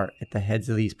people that are at the heads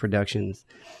of these productions,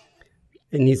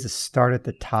 it needs to start at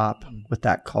the top with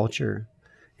that culture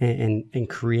and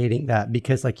creating that,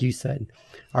 because like you said,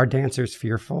 our dancers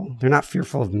fearful. They're not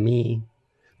fearful of me.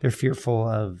 They're fearful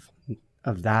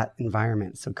of that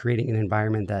environment. So creating an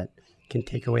environment that can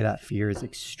take away that fear is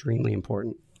extremely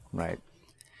important. Right.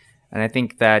 And I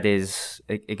think that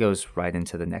it goes right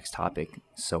into the next topic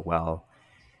so well,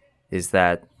 is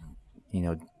that,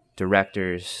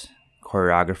 directors,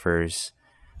 choreographers,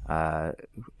 and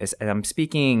I'm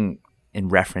speaking in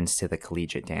reference to the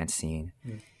collegiate dance scene,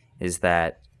 is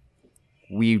that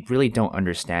we really don't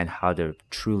understand how to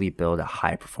truly build a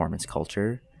high performance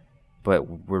culture,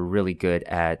 but we're really good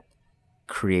at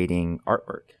creating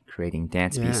artwork, creating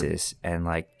dance pieces, and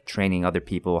like training other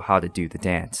people how to do the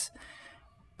dance.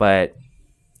 But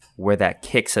where that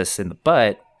kicks us in the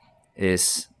butt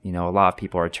is, a lot of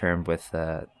people are termed with,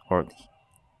 or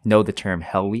know the term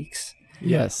hell weeks.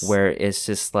 Yes. Where it's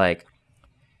just like,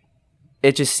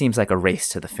 it just seems like a race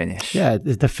to the finish. Yeah,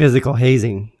 it's the physical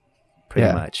hazing.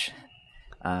 Pretty much.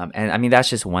 And I mean, that's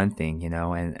just one thing,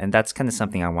 and that's kind of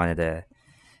something I wanted to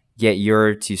get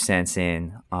your 2 cents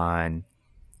in on.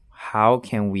 How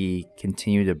can we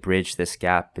continue to bridge this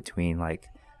gap between like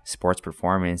sports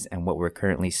performance and what we're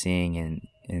currently seeing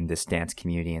in this dance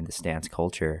community and this dance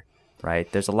culture,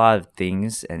 right? There's a lot of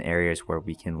things and areas where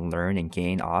we can learn and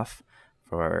gain off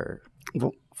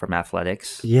from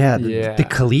athletics. Yeah, the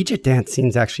collegiate dance scene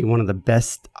is actually one of the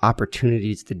best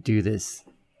opportunities to do this.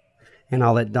 And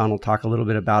I'll let Donald talk a little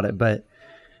bit about it. But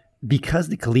because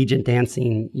the collegiate dance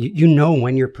scene, you know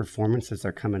when your performances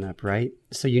are coming up, right?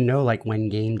 So like when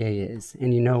game day is,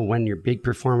 and when your big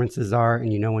performances are,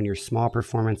 and when your small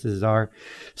performances are.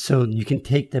 So you can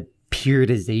take the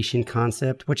periodization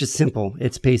concept, which is simple.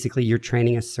 It's basically you're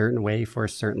training a certain way for a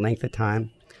certain length of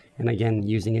time. And again,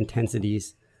 using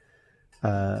intensities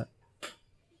to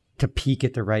peak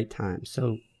at the right time.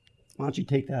 So why don't you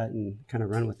take that and kind of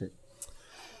run with it?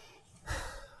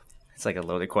 It's like a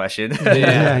loaded question.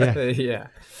 Yeah.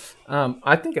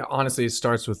 I think honestly it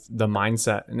starts with the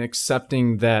mindset and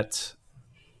accepting that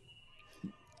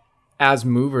as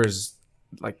movers,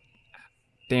 like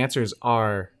dancers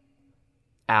are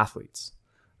athletes.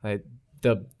 Like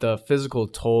the physical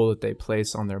toll that they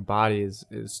place on their body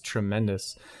is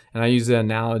tremendous. And I use the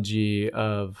analogy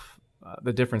of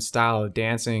the different style of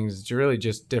dancing is really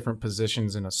just different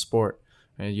positions in a sport.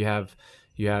 Right? You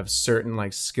have certain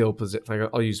like skill position. Like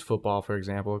I'll use football for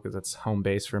example because that's home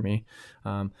base for me.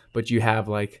 But you have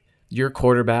like your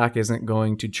quarterback isn't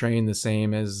going to train the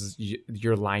same as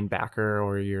your linebacker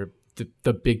or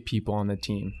the big people on the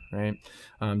team, right?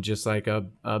 Just like a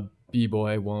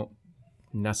b-boy won't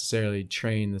necessarily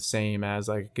train the same as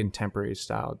like a contemporary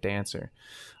style dancer,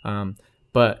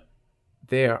 but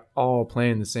they are all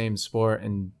playing the same sport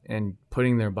and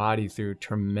putting their body through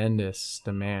tremendous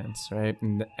demands, right?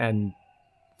 And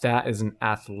that is an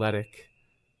athletic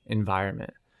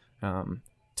environment,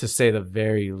 to say the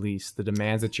very least. The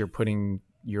demands that you're putting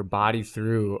your body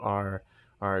through are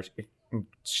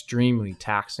extremely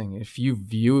taxing. If you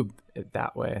view it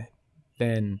that way,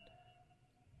 then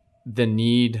the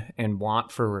need and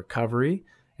want for recovery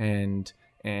and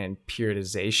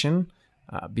periodization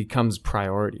becomes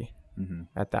priority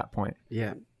at that point.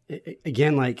 Yeah.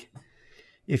 Again, like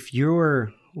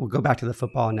we'll go back to the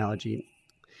football analogy.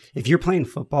 If you're playing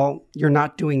football, you're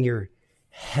not doing your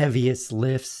heaviest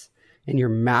lifts and your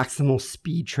maximal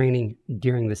speed training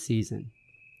during the season.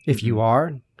 If you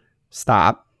are,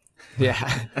 stop.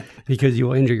 Yeah. Because you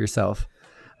will injure yourself.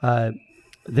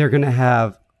 They're going to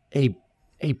have a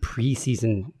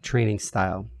preseason training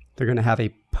style. They're going to have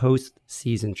a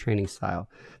post-season training style.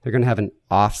 They're going to have an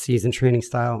off-season training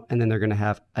style, and then they're going to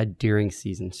have a during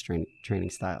season training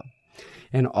style.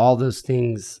 And all those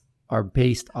things are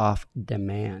based off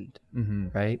demand,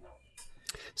 right?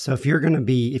 So if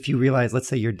you realize, let's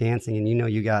say you're dancing and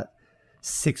you got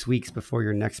 6 weeks before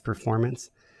your next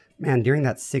performance, man, during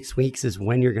that 6 weeks is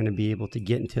when you're going to be able to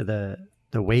get into the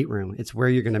weight room. It's where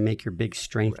you're going to make your big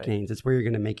strength gains. It's where you're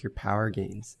going to make your power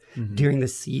gains. During the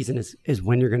season is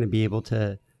when you're going to be able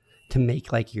to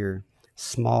make like your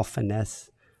small finesse,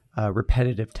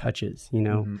 repetitive touches,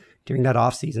 During that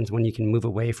off season is when you can move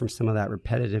away from some of that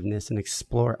repetitiveness and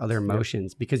explore other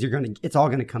emotions, because it's all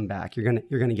going to come back. You're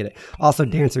going to get it. Also,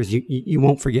 dancers, you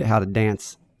won't forget how to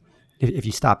dance if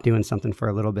you stop doing something for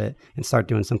a little bit and start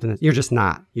doing something. You're just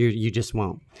not. You just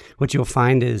won't. What you'll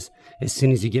find is as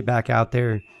soon as you get back out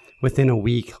there, within a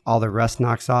week, all the rust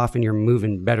knocks off and you're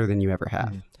moving better than you ever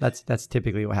have. That's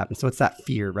typically what happens. So it's that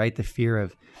fear, right? The fear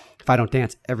of, if I don't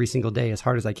dance every single day as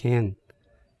hard as I can,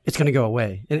 it's going to go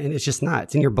away. And it's just not.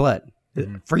 It's in your blood.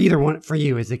 For either one, for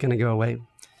you, is it going to go away?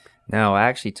 No, I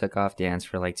actually took off dance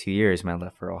for like 2 years when I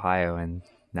left for Ohio, and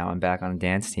now I'm back on a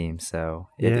dance team. So,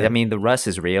 I mean, the rust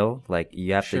is real. Like,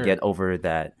 you have to get over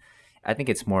that. I think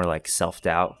it's more like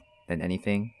self-doubt than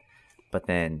anything. But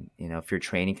then, if you're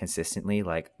training consistently,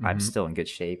 like I'm still in good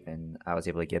shape, and I was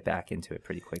able to get back into it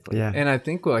pretty quickly. Yeah. And I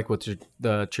think like what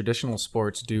the traditional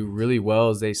sports do really well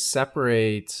is they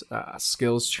separate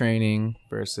skills training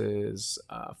versus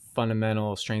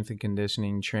fundamental strength and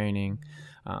conditioning training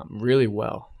really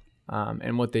well.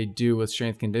 And what they do with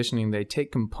strength conditioning, they take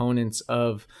components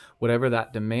of whatever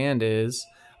that demand is,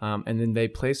 and then they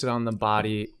place it on the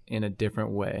body in a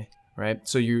different way, right?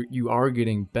 So you are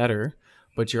getting better,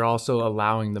 but you're also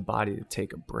allowing the body to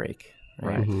take a break,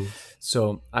 right?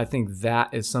 So I think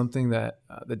that is something that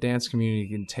the dance community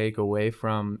can take away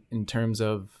from in terms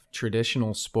of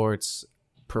traditional sports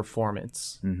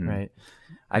performance, right?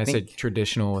 I said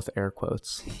traditional with air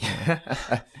quotes.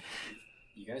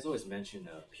 You guys always mention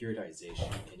periodization.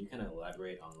 Can you kind of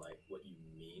elaborate on like what you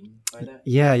mean by that?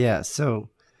 Yeah. So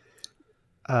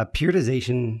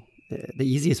periodization, the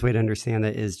easiest way to understand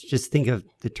it is just think of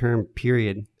the term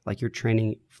period, like you're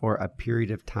training for a period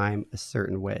of time a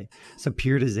certain way. So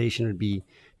periodization would be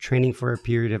training for a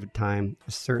period of time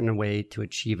a certain way to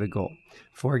achieve a goal.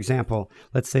 For example,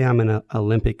 let's say I'm an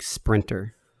Olympic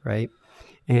sprinter, right?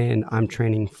 And I'm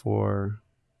training for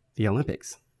the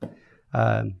Olympics.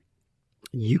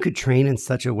 You could train in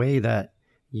such a way that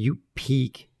you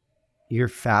peak your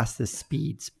fastest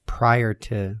speeds prior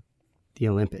to the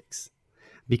Olympics,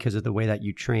 because of the way that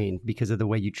you train, because of the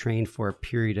way you train for a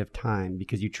period of time,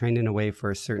 because you trained in a way for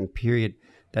a certain period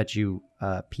that you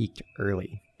peaked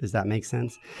early. Does that make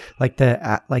sense? Like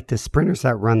the sprinters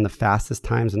that run the fastest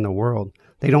times in the world,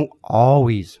 they don't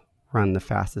always run the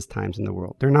fastest times in the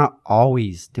world. They're not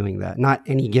always doing that. Not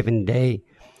any given day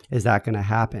is that going to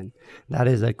happen. That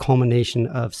is a culmination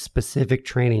of specific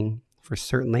training for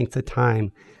certain lengths of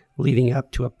time leading up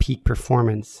to a peak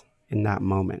performance in that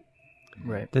moment.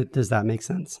 Right. Does that make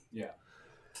sense?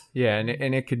 Yeah,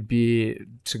 and it could be,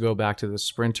 to go back to the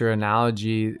sprinter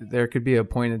analogy, there could be a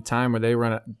point in time where they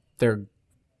run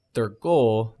their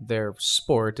goal, their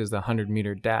sport is the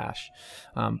 100-meter dash,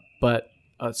 but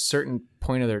a certain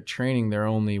point of their training, they're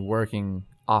only working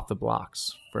off the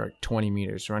blocks for like 20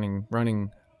 meters,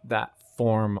 running that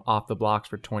form off the blocks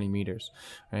for 20 meters,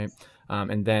 right?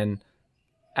 And then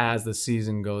as the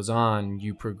season goes on,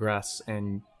 you progress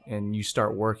and you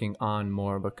start working on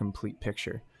more of a complete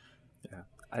picture. Yeah.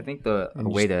 I think a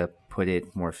way to put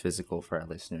it more physical for our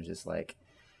listeners is like,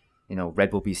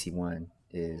 Red Bull BC1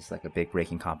 is like a big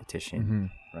breaking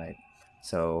competition, right?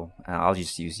 So I'll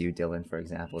just use you, Dylan, for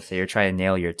example. Say you're trying to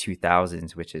nail your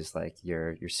 2000s, which is like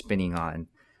you're spinning on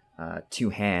two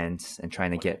hands and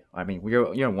trying to get. I mean,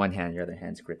 you're on one hand, your other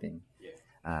hand's gripping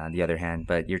the other hand,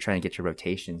 but you're trying to get your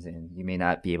rotations in. You may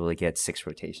not be able to get 6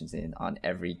 rotations in on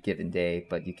every given day,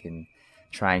 but you can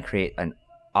try and create an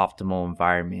optimal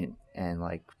environment and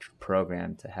like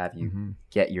program to have you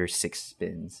get your 6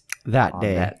 spins that on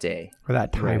day that day or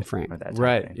that time frame. or that time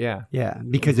Right. frame. Yeah. Yeah,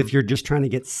 because if you're just trying to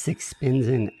get 6 spins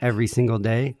in every single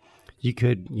day, you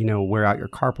could, wear out your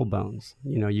carpal bones.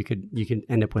 You could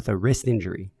end up with a wrist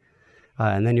injury,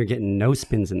 and then you're getting no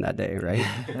spins in that day,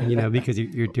 right? Because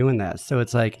you're doing that. So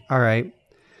it's like, all right,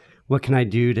 what can I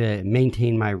do to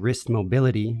maintain my wrist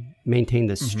mobility, maintain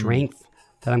the strength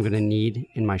that I'm going to need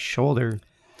in my shoulder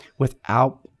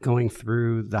without going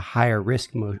through the higher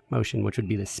risk motion, which would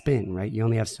be the spin, right? You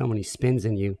only have so many spins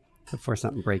in you before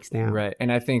something breaks down. Right.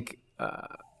 And I think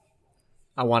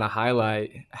I want to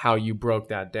highlight how you broke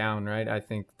that down, right? I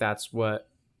think that's what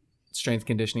strength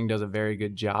conditioning does a very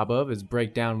good job of, is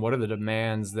break down what are the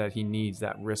demands that he needs,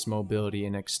 that wrist mobility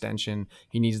and extension.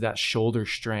 He needs that shoulder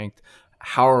strength.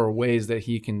 How are ways that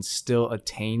he can still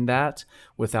attain that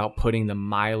without putting the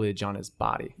mileage on his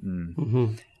body?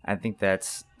 I think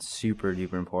that's super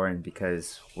duper important,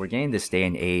 because we're getting this day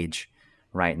and age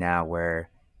right now where,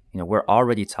 we're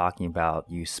already talking about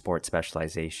youth sport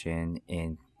specialization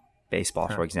in baseball,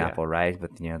 for example, right?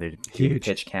 With, they're doing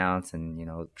pitch counts and,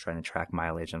 trying to track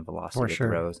mileage and velocity of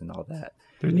throws and all that.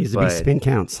 There needs to be spin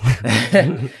counts.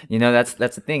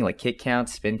 That's the thing, like kick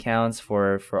counts, spin counts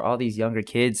for all these younger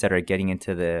kids that are getting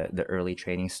into the early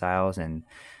training styles and,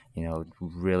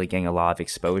 really getting a lot of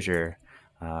exposure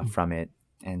from it.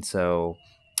 And so,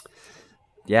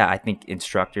 yeah, I think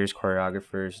instructors,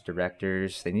 choreographers,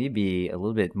 directors, they need to be a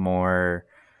little bit more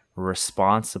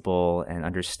responsible and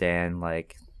understand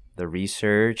like the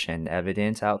research and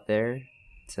evidence out there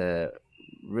to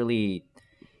really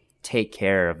take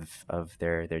care of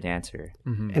their dancer.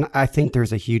 And I think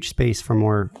there's a huge space for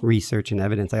more research and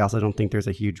evidence. I also don't think there's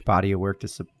a huge body of work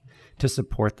to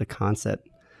support the concept,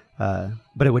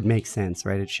 but it would make sense,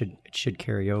 right? It should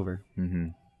carry over.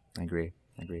 I agree.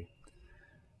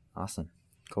 Awesome.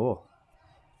 Cool.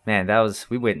 Man,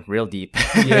 we went real deep.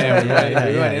 We went in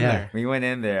there. We went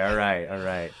in there. All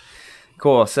right.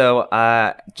 Cool. So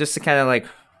just to kind of like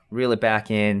reel it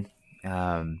back in,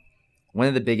 one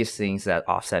of the biggest things that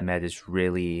Offset Med is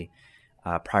really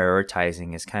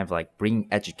prioritizing is kind of like bringing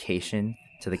education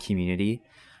to the community.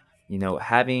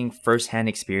 Having firsthand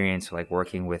experience like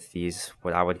working with these,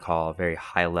 what I would call very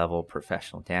high level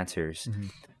professional dancers.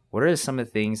 What are some of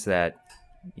the things that,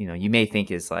 you may think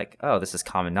is like, oh, this is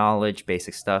common knowledge,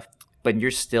 basic stuff, but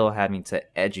you're still having to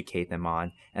educate them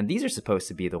on. And these are supposed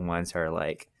to be the ones who are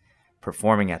like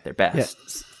performing at their best.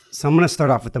 Yeah. So I'm going to start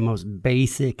off with the most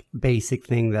basic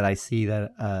thing that I see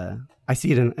I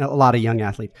see it in a lot of young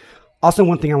athletes. Also,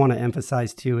 one thing I want to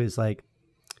emphasize too is like,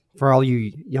 for all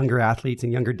you younger athletes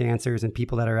and younger dancers and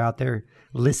people that are out there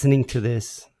listening to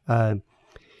this,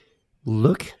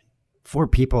 look for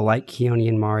people like Keone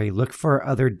and Mari. Look for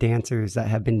other dancers that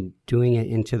have been doing it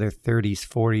into their 30s,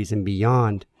 40s, and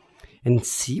beyond, and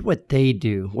see what they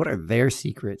do. What are their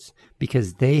secrets?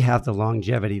 Because they have the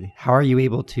longevity. How are you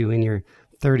able to, in your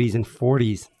 30s and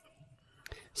 40s,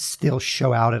 still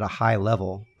show out at a high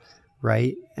level,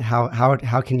 right?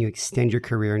 How can you extend your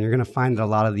career? And you're going to find that a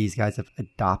lot of these guys have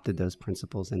adopted those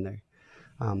principles in there.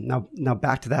 Now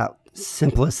back to that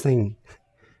simplest thing: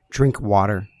 drink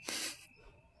water.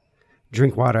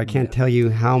 Drink water. I can't tell you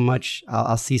how much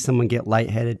I'll see someone get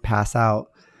lightheaded, pass out,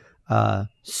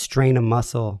 strain a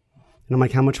muscle. And I'm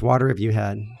like, how much water have you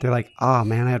had? They're like, oh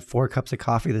man, I had 4 cups of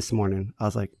coffee this morning. I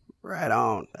was like, right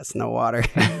on. That's no water.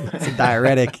 It's a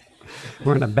diuretic.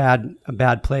 We're in a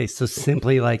bad place. So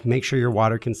simply like make sure your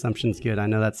water consumption's good. I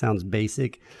know that sounds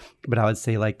basic, but I would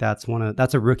say like that's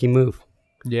a rookie move.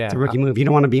 Yeah. It's a rookie move. You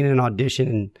don't want to be in an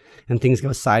audition and things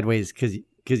go sideways because you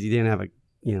didn't have a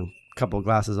couple of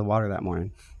glasses of water that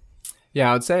morning. Yeah,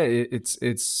 I would say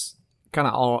it's kind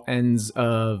of all ends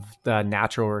of the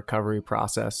natural recovery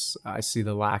process. I see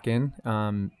the lack in.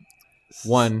 1,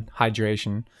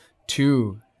 hydration.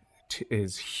 2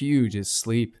 is huge, is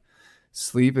sleep.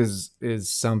 Sleep is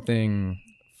something,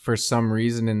 for some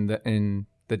reason, in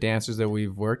the dancers that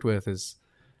we've worked with is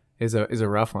a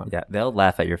rough one. Yeah, they'll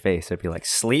laugh at your face. They'll be like,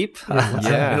 sleep?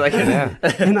 Yeah. Like, yeah.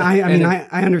 And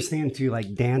I understand too, like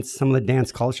some of the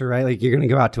dance culture, right? Like you're going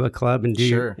to go out to a club and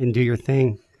do your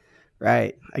thing.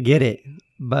 Right. I get it.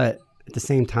 But at the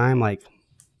same time, like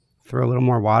throw a little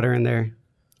more water in there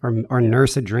or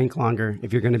nurse a drink longer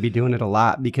if you're going to be doing it a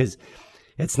lot, because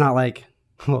it's not like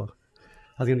well,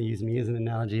 I was going to use me as an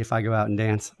analogy. If I go out and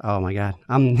dance, oh my God,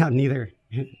 I'm neither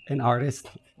an artist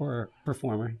or a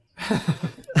performer.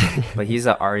 But he's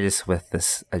an artist with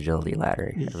this agility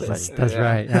ladder. Yes, that's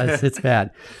right. It's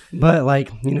bad. But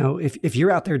like, if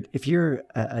you're out there, if you're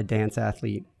a dance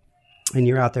athlete and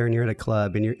you're out there and you're at a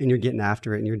club and you're getting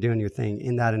after it and you're doing your thing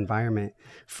in that environment,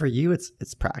 for you,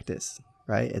 it's practice,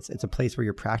 right? It's a place where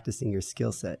you're practicing your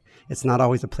skill set. It's not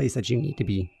always a place that you need to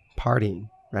be partying,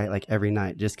 right? Like every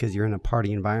night, just because you're in a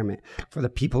party environment. For the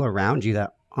people around you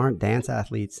that aren't dance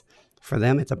athletes, for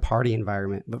them, it's a party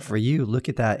environment. But for you, look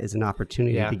at that as an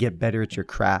opportunity to get better at your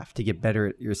craft, to get better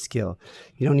at your skill.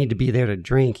 You don't need to be there to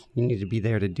drink. You need to be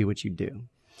there to do what you do.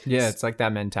 Yeah, it's like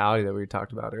that mentality that we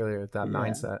talked about earlier, that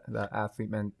mindset, that athlete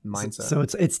mindset. So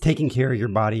it's taking care of your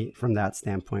body from that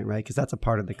standpoint, right? Because that's a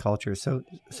part of the culture. So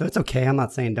it's okay. I'm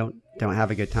not saying don't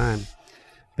have a good time,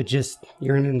 but just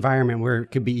you're in an environment where it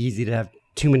could be easy to have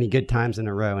too many good times in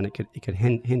a row, and it could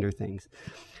hinder things.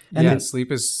 And then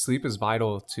sleep is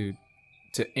vital to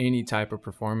any type of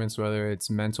performance, whether it's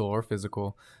mental or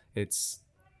physical. It's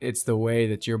the way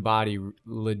that your body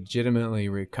legitimately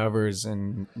recovers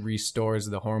and restores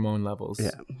the hormone levels.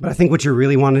 Yeah, but I think what you're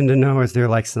really wanting to know is there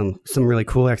like some really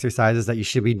cool exercises that you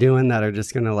should be doing that are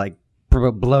just gonna like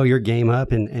blow your game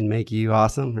up and make you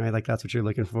awesome, right? Like that's what you're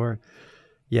looking for.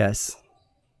 Yes.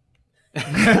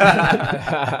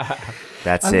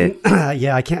 That's it.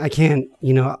 Yeah, I can't.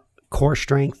 Core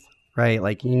strength. Right,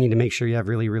 like you need to make sure you have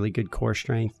really, really good core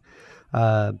strength.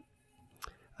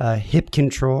 Hip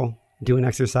control, doing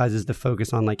exercises to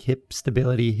focus on like hip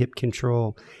stability, hip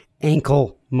control,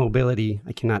 ankle mobility.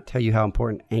 I cannot tell you how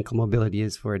important ankle mobility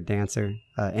is for a dancer.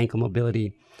 Ankle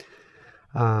mobility,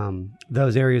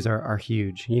 those areas are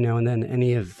huge. And then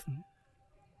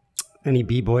any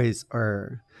b-boys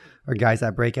or guys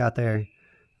that break out there,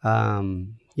 a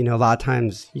lot of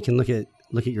times you can look at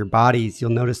your bodies, you'll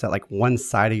notice that like one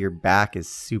side of your back is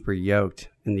super yoked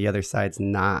and the other side's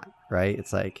not, right?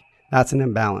 It's like, that's an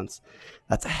imbalance.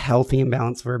 That's a healthy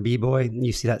imbalance for a b-boy.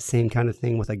 You see that same kind of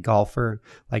thing with a golfer.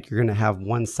 Like you're going to have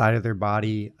one side of their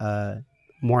body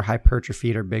more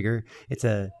hypertrophied or bigger. It's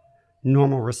a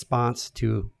normal response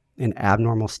to an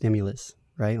abnormal stimulus,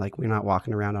 right? Like we're not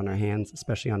walking around on our hands,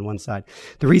 especially on one side.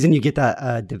 The reason you get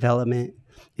that development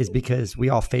is because we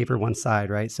all favor one side,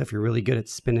 right? So if you're really good at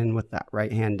spinning with that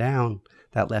right hand down,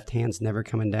 that left hand's never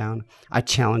coming down. I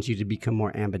challenge you to become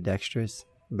more ambidextrous,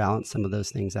 balance some of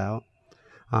those things out.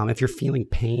 If you're feeling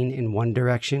pain in one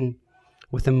direction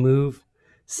with a move,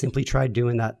 simply try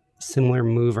doing that similar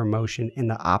move or motion in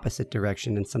the opposite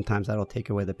direction, and sometimes that'll take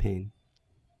away the pain.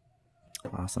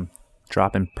 Awesome.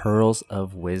 Dropping pearls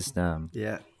of wisdom.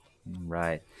 Yeah.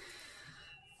 Right.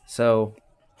 So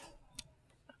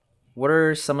what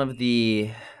are some of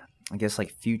the, I guess,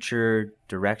 like future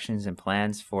directions and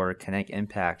plans for KINETIC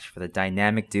Impact for the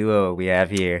dynamic duo we have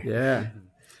here? Yeah.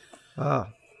 Oh.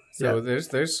 So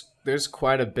there's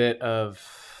quite a bit of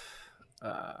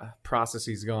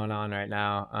processes going on right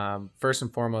now. First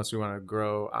and foremost, we want to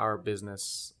grow our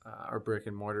business, our brick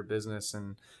and mortar business,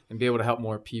 and be able to help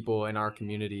more people in our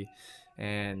community,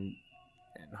 and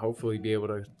hopefully be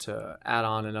able to add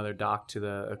on another doc to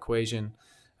the equation.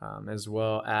 As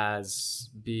well as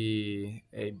be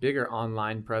a bigger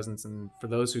online presence. And for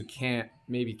those who can't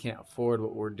afford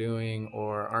what we're doing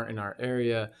or aren't in our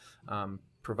area,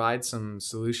 provide some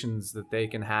solutions that they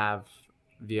can have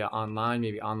via online,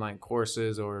 maybe online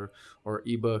courses or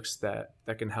ebooks that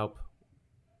can help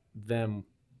them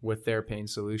with their pain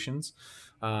solutions.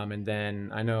 And then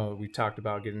I know we talked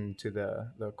about getting into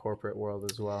the corporate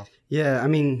world as well. Yeah, I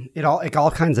mean, it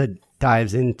all kinds of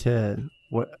dives into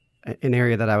an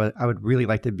area that I would really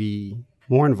like to be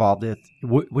more involved with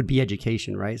would be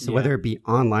education, right? So whether it be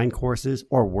online courses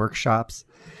or workshops,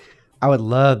 I would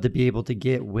love to be able to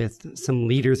get with some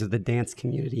leaders of the dance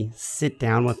community, sit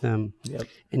down with them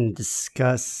and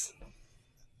discuss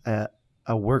a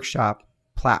workshop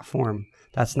platform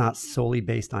that's not solely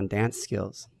based on dance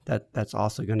skills, that's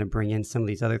also going to bring in some of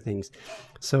these other things.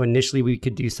 So initially we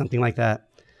could do something like that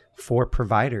for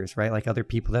providers, right? Like other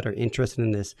people that are interested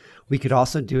in this. We could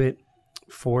also do it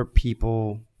for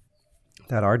people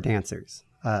that are dancers.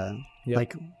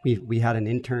 Like we had an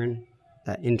intern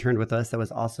that interned with us that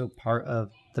was also part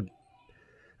of the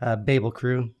Babel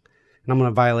crew. And I'm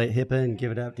going to violate HIPAA and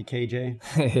give it up to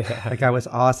KJ. That guy was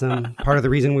awesome. Part of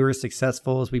the reason we were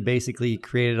successful is we basically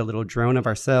created a little drone of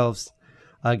ourselves.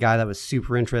 A guy that was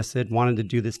super interested, wanted to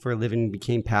do this for a living,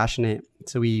 became passionate.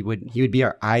 So he would be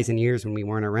our eyes and ears when we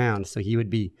weren't around. So he would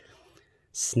be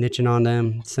snitching on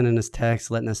them, sending us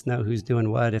texts, letting us know who's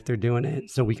doing what, if they're doing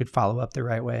it, so we could follow up the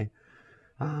right way.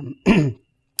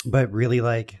 But really,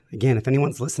 like, again, if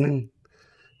anyone's listening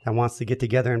that wants to get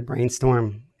together and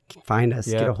brainstorm, find us,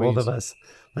 get a hold of us.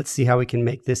 Let's see how we can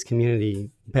make this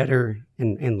community better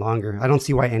and longer. I don't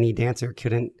see why any dancer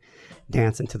couldn't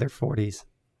dance into their 40s.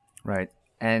 Right.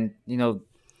 And,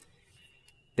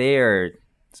 they are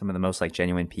some of the most like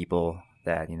genuine people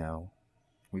that,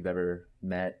 we've ever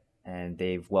met, and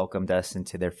they've welcomed us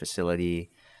into their facility.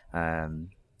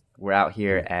 We're out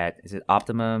here at, is it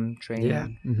Optimum Training? Yeah.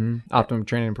 Mm-hmm. Optimum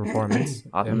Training and Performance.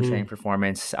 Optimum Training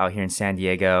Performance out here in San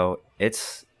Diego.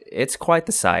 It's quite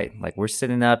the sight. Like, we're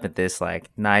sitting up at this like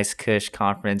nice cush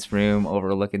conference room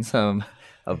overlooking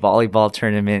a volleyball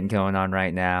tournament going on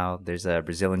right now. There's a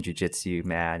Brazilian jiu-jitsu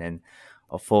mat and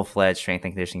a full-fledged strength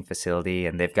and conditioning facility,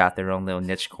 and they've got their own little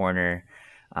niche corner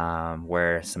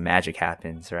where some magic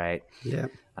happens, right? Yeah.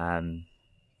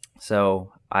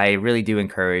 So I really do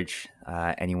encourage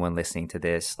anyone listening to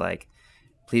this, like,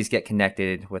 please get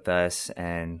connected with us,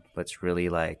 and let's really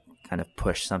like kind of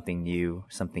push something new,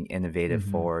 something innovative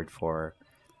forward for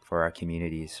our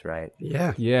communities, right?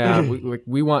 Yeah. Yeah,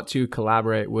 we want to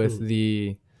collaborate with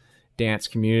the dance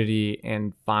community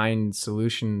and find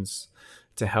solutions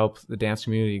to help the dance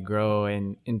community grow,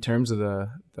 and in terms of the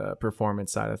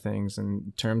performance side of things, and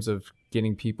in terms of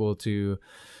getting people to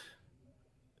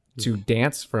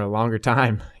dance for a longer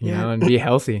time, you know, and be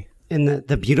healthy. And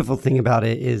the beautiful thing about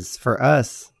it is, for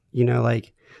us,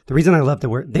 like, the reason I love to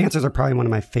work, dancers are probably one of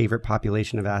my favorite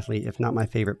population of athlete, if not my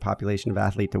favorite population of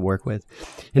athlete to work with.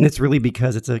 And it's really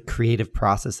because it's a creative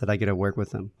process that I get to work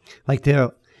with them. Like,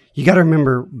 you got to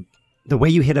remember, the way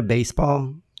you hit a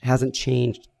baseball hasn't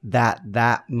changed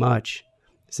that much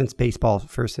since baseball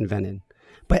first invented.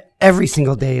 But every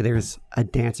single day there's a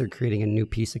dancer creating a new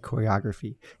piece of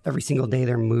choreography. Every single day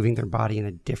they're moving their body in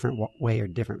a different way or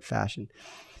different fashion.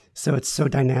 So it's so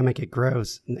dynamic, it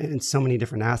grows in so many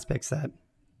different aspects, that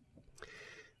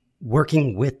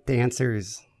working with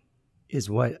dancers is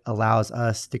what allows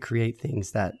us to create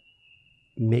things that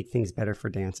make things better for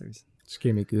dancers. Just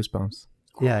gave me goosebumps.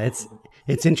 Yeah,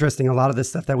 it's interesting. A lot of the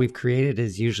stuff that we've created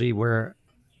is usually where,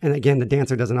 and again, the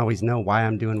dancer doesn't always know why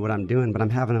I'm doing what I'm doing, but I'm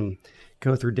having them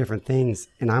go through different things,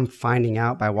 and I'm finding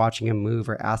out by watching them move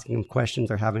or asking them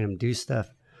questions or having them do stuff,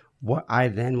 what I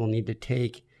then will need to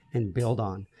take and build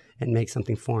on and make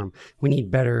something for them. We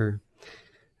need better,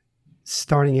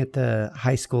 starting at the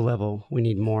high school level, we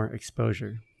need more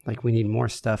exposure. Like, we need more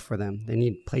stuff for them. They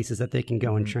need places that they can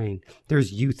go and train.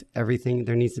 There's youth, everything.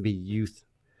 There needs to be youth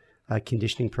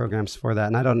conditioning programs for that.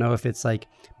 And I don't know if it's like,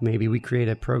 maybe we create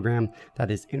a program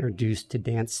that is introduced to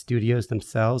dance studios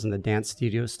themselves, and the dance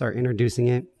studios start introducing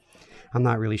it. I'm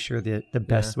not really sure the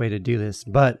best way to do this,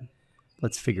 but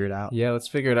let's figure it out. Yeah, let's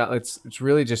figure it out. It's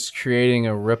really just creating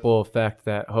a ripple effect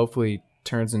that hopefully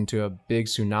turns into a big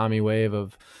tsunami wave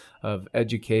of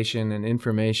education and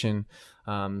information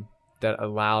that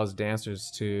allows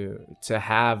dancers to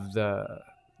have the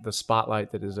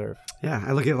spotlight they deserve. Yeah,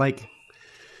 I look at like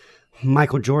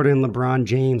Michael Jordan, LeBron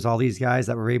James, all these guys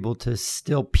that were able to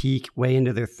still peak way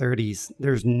into their 30s.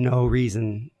 There's no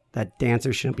reason that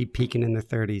dancers shouldn't be peaking in their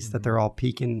 30s, that they're all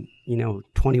peaking,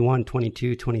 21,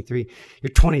 22, 23. You're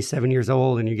 27 years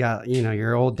old and you got,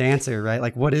 you're an old dancer, right?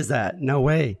 Like, what is that? No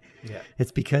way. Yeah.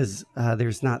 It's because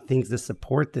there's not things to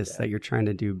support this that you're trying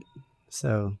to do.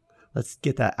 So let's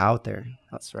get that out there.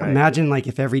 That's right. Imagine like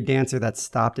if every dancer that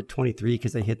stopped at 23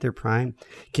 because they hit their prime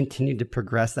continued to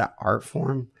progress that art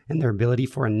form and their ability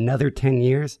for another 10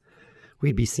 years,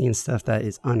 we'd be seeing stuff that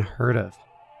is unheard of.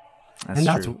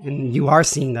 That's true. And you are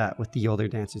seeing that with the older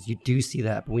dancers. You do see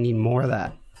that, but we need more of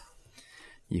that.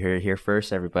 You heard it here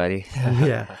first, everybody.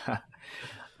 Yeah.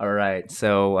 All right.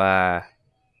 So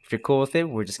if you're cool with it,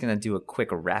 we're just going to do a quick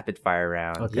rapid fire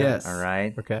round. Okay. Yes. All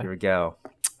right. Okay. Here we go.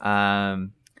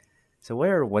 So what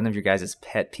are one of your guys'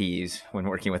 pet peeves when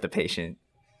working with a patient?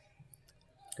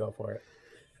 Go for it.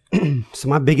 So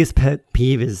my biggest pet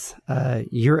peeve is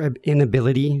your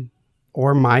inability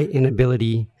or my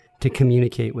inability to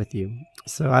communicate with you.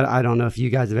 So I don't know if you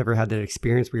guys have ever had that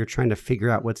experience where you're trying to figure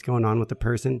out what's going on with the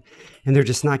person and they're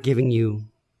just not giving you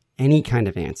any kind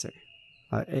of answer.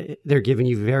 They're giving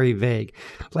you very vague.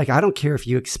 Like, I don't care if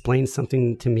you explain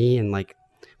something to me and like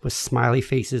with smiley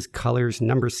faces, colors,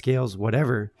 number scales,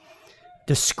 whatever,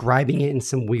 describing it in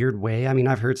some weird way. I mean,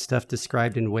 I've heard stuff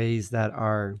described in ways that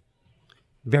are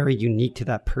very unique to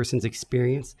that person's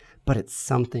experience, but it's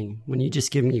something. When you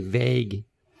just give me vague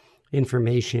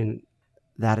information,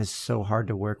 that is so hard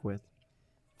to work with.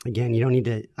 Again, you don't need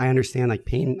to, I understand like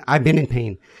pain. I've been in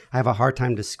pain. I have a hard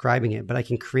time describing it, but I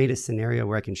can create a scenario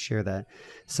where I can share that.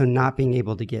 So not being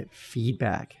able to get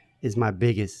feedback is my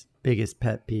biggest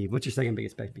pet peeve. What's your second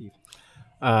biggest pet peeve?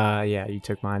 Yeah, you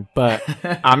took mine. But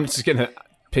I'm just going to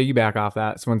piggyback off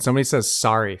that. So when somebody says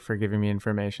sorry for giving me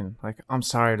information, like, I'm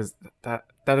sorry, that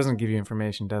doesn't give you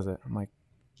information, does it? I'm like,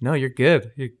 no, you're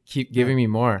good. You keep giving me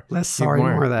more. Less sorry,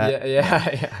 more of that.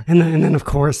 Yeah. And then of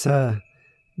course,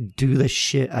 do the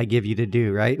shit I give you to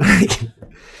do, right? Like,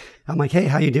 I'm like, hey,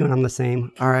 how you doing? I'm the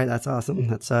same. All right, that's awesome.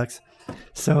 That sucks.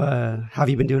 So how have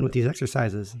you been doing with these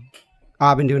exercises? Oh,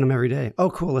 I've been doing them every day.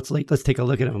 Oh, cool. Let's take a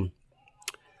look at them.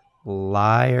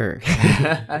 Liar.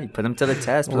 You put them to the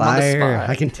test. Put them on the Liar. spot.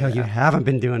 I can tell you haven't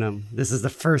been doing them. This is the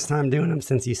first time doing them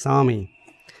since you saw me.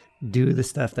 Do the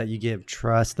stuff that you give.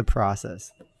 Trust the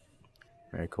process.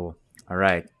 Very cool. All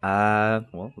right.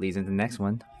 Well, leads into the next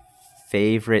one.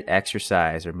 Favorite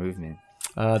exercise or movement?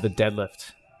 The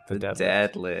deadlift. The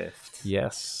deadlift.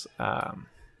 Yes.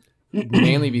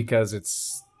 Mainly because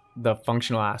it's the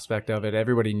functional aspect of it.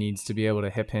 Everybody needs to be able to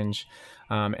hip hinge.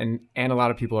 And a lot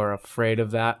of people are afraid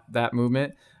of that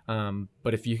movement.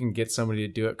 But if you can get somebody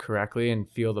to do it correctly and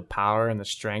feel the power and the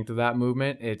strength of that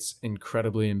movement, it's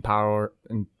incredibly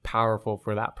powerful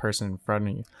for that person in front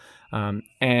of you.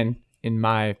 And in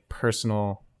my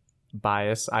personal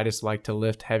bias, I just like to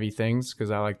lift heavy things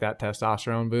because I like that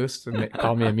testosterone boost. And they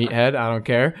call me a meathead. I don't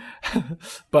care.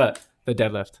 But the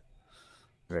deadlift.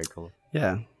 Very cool.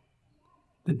 Yeah.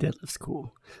 The deadlift's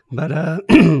cool. But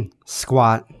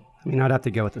squat. I mean, I'd have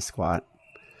to go with the squat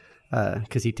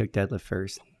because he took deadlift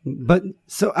first. But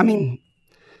so, I mean,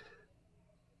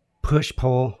 push,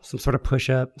 pull, some sort of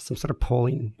push up, some sort of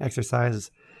pulling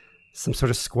exercise, some sort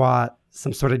of squat,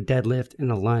 some sort of deadlift,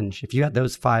 and a lunge. If you had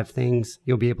those 5 things,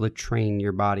 you'll be able to train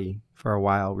your body for a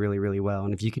while really, really well.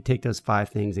 And if you could take those 5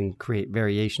 things and create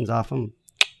variations off them,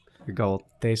 you're gold.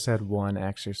 They said one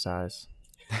exercise.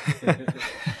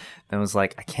 Then was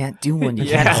like, I can't do one. You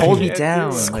can't hold me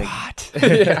down. Squat.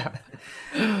 Yeah.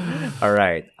 All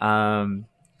right.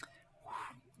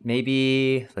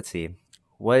 Maybe, let's see.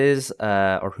 What is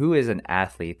or who is an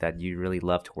athlete that you really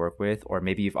love to work with, or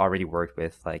maybe you've already worked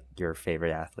with, like your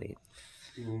favorite athlete?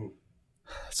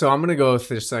 So I'm gonna go with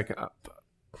just like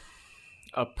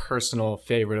a personal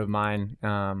favorite of mine.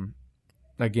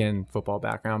 Again, football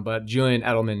background, but Julian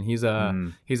Edelman.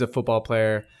 He's a football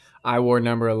player. I wore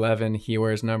number 11. He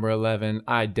wears number 11.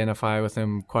 I identify with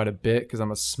him quite a bit because I'm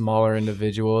a smaller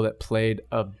individual that played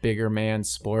a bigger man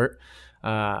sport.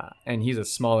 And he's a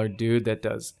smaller dude that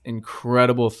does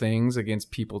incredible things against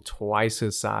people twice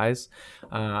his size.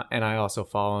 And I also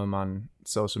follow him on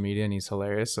social media, and he's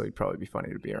hilarious. So he'd probably be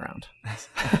funny to be around.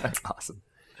 Awesome.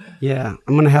 Yeah,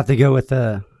 I'm going to have to go with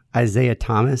Isaiah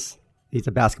Thomas. He's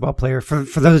a basketball player. For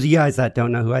those of you guys that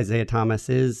don't know who Isaiah Thomas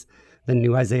is, the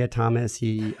new Isaiah Thomas,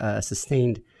 he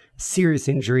sustained a serious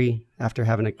injury after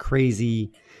having a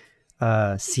crazy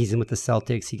season with the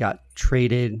Celtics. He got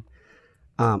traded.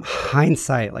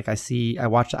 Hindsight, like I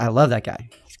love that guy.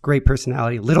 He's a great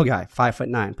personality, little guy,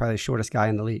 5'9", probably the shortest guy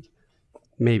in the league.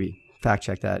 Maybe fact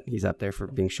check that. He's up there for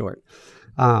being short.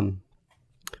 But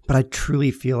I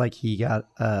truly feel like he got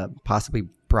possibly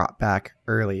brought back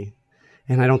early.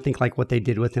 And I don't think like what they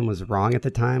did with him was wrong at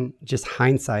the time. Just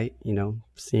hindsight,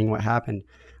 seeing what happened.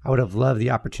 I would have loved the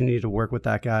opportunity to work with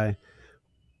that guy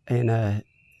and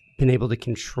been able to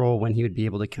control when he would be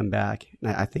able to come back.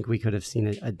 And I think we could have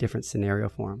seen a different scenario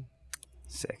for him.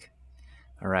 Sick.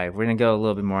 All right, we're going to go a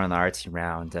little bit more on the artsy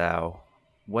round.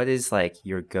 What is like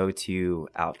your go-to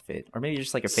outfit, or maybe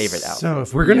just like a favorite outfit? So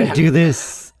if we're going to do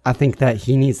this, I think that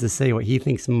he needs to say what he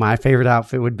thinks my favorite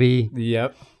outfit would be.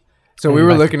 Yep. So we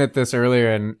were looking at this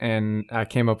earlier, and I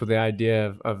came up with the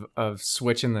idea of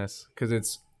switching this because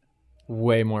it's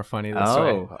way more funny this way.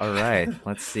 Oh, all right.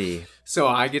 Let's see. So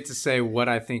I get to say what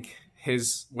I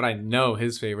know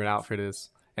his favorite outfit is,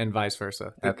 and vice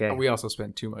versa. Okay. We also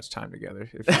spend too much time together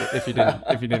if you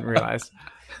didn't realize.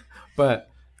 But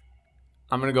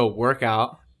I'm gonna go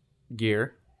workout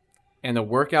gear, and the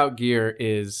workout gear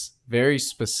is very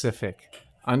specific.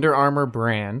 Under Armour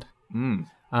brand.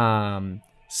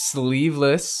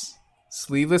 Sleeveless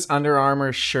Under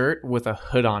Armour shirt with a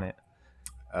hood on it.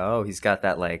 Oh, he's got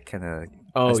that like kind of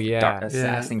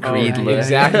Assassin's Yeah. Creed look.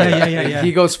 Exactly. Yeah.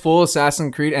 He goes full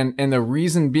Assassin's Creed, and the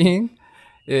reason being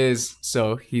is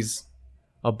so he's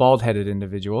a bald-headed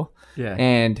individual. Yeah.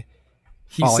 And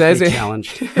he Always says be it.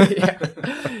 challenged.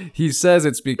 He says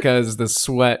it's because the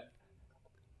sweat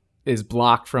is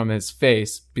blocked from his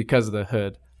face because of the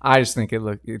hood. I just think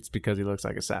it's because he looks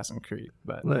like Assassin's Creed.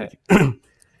 But Look, hey.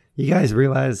 you guys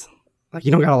realize like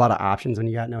you don't got a lot of options when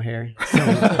you got no hair. So,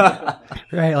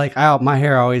 right? Like my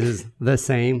hair always is the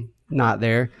same, not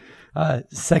there.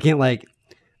 Second, like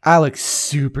I look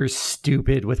super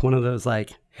stupid with one of those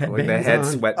like headbands the head on.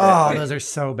 sweat. Oh, those are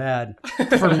so bad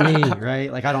for me,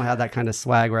 right? Like I don't have that kind of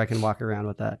swag where I can walk around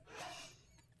with that.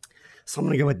 So I'm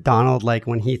going to go with Donald. Like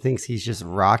when he thinks he's just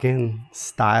rocking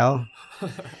style,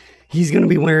 he's going to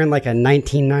be wearing like a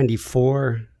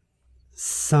 1994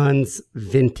 Suns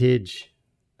vintage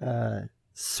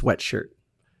sweatshirt.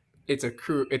 It's a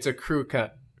crew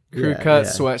cut. Yeah,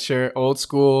 Sweatshirt, old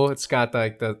school. It's got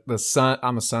like the sun.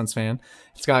 I'm a Suns fan.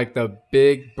 It's got like the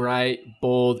big, bright,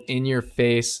 bold, in your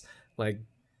face, like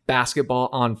basketball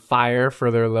on fire for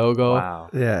their logo. Wow.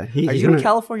 Yeah. Are you a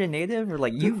California native or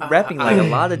like you repping like a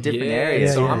lot of different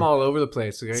areas? So I'm all over the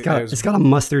place. It's got a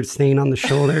mustard stain on the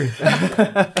shoulder.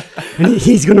 And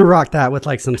he's going to rock that with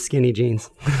like some skinny jeans.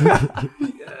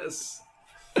 Yes.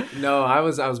 No, I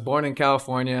was born in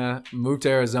California, moved to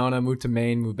Arizona, moved to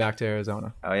Maine, moved back to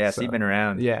Arizona. Oh yeah, so you've been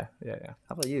around. Yeah. How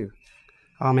about you?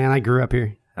 Oh man, I grew up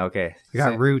here. Okay. I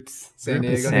got roots. San Grew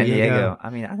up in Diego. San Diego. I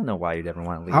mean, I don't know why you'd ever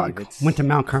want to I leave. went to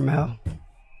Mount Carmel.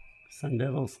 Sun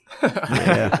Devils.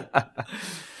 Yeah.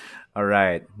 All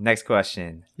right. Next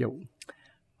question. Yo.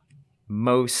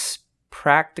 Most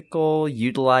practical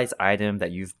utilized item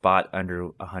that you've bought under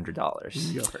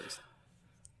 $100. You go first.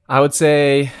 I would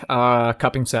say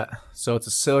cupping set. So it's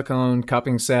a silicone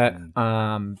cupping set.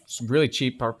 It's really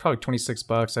cheap, probably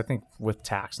 $26. I think with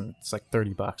tax, and it's like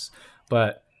 $30.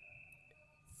 But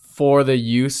for the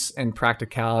use and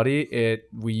practicality,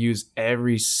 we use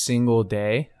every single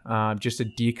day just to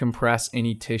decompress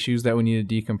any tissues that we need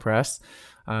to decompress.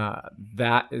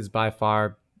 That is by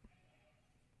far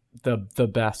the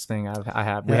best thing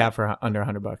we have for under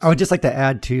 $100. I would just like to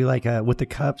add too, like with the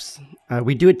cups,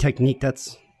 we do a technique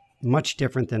that's much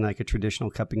different than like a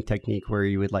traditional cupping technique where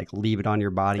you would like leave it on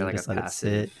your body and like just a let it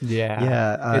sit.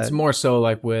 Yeah. It's more so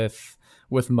like with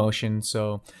motion.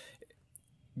 So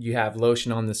you have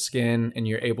lotion on the skin and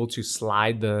you're able to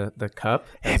slide the cup.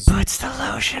 It puts the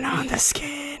lotion on the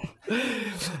skin.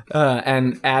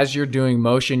 And as you're doing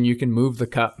motion, you can move the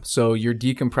cup. So you're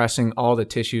decompressing all the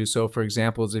tissues. So for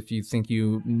example, if you think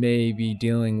you may be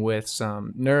dealing with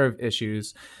some nerve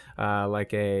issues,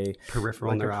 like a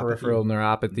peripheral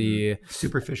neuropathy,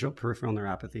 superficial peripheral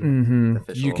neuropathy.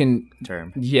 You can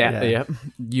term. Yeah.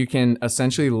 You can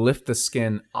essentially lift the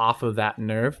skin off of that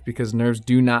nerve because nerves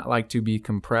do not like to be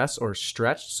compressed or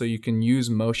stretched. So you can use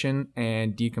motion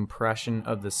and decompression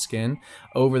of the skin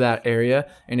over that area,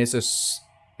 and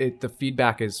the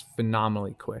feedback is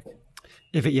phenomenally quick.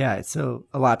 So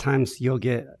a lot of times you'll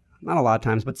get. Not a lot of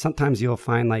times, but sometimes you'll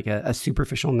find like a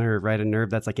superficial nerve, right? A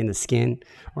nerve that's like in the skin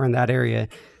or in that area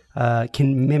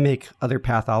can mimic other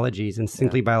pathologies. And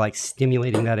simply by like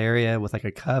stimulating that area with like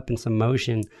a cup and some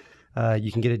motion,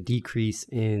 you can get a decrease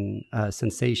in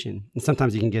sensation. And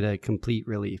sometimes you can get a complete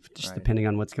relief, just depending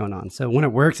on what's going on. So when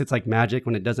it works, it's like magic.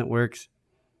 When it doesn't work,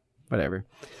 whatever.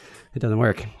 It doesn't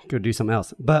work. Go do something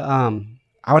else. But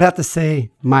I would have to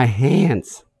say my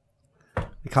hands.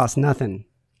 It costs nothing.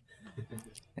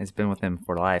 It's been with him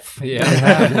for life.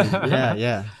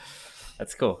 Yeah.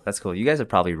 That's cool. You guys have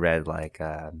probably read like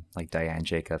Diane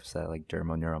Jacobs, like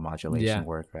dermoneuromodulation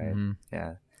work, right? Mm-hmm.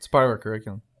 Yeah. It's part of our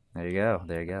curriculum. There you go.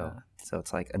 Yeah. So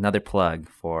it's like another plug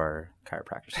for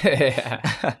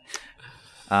chiropractors.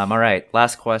 All right.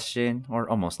 Last question, or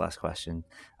almost last question.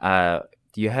 Do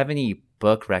you have any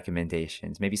book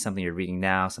recommendations? Maybe something you're reading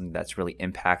now, something that's really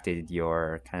impacted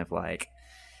your kind of like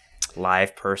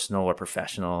life, personal or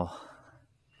professional?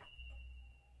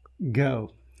 Go.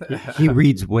 He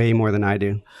reads way more than I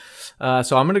do.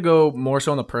 So I'm going to go more so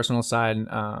on the personal side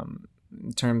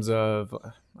in terms of,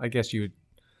 I guess you would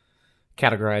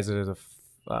categorize it as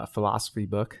a philosophy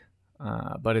book,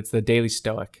 but it's the Daily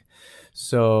Stoic.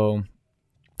 So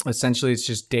essentially it's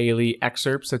just daily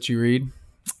excerpts that you read.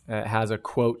 It has a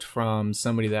quote from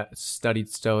somebody that studied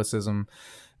Stoicism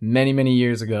many, many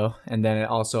years ago. And then it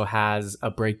also has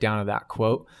a breakdown of that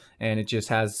quote. And it just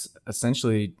has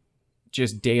essentially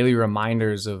just daily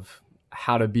reminders of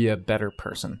how to be a better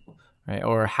person, right?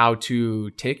 Or how to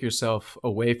take yourself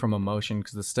away from emotion,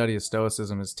 because the study of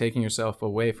Stoicism is taking yourself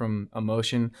away from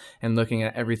emotion and looking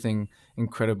at everything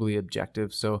incredibly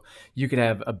objective. So you could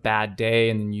have a bad day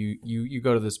and then you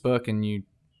go to this book and you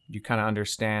kind of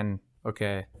understand,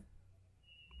 okay,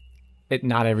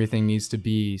 not everything needs to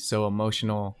be so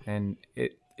emotional, and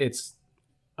it's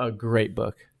a great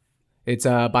book. It's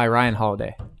by Ryan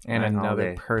Holiday and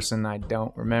another person. I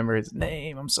don't remember his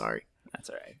name. I'm sorry. That's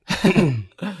all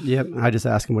right. Yep. I just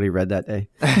asked him what he read that day.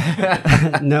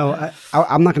 No,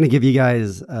 I'm not going to give you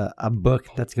guys a book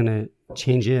that's going to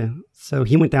change you. So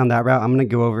he went down that route. I'm going to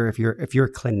go over if you're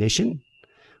a clinician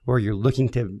or you're looking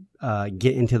to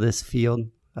get into this field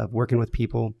of working with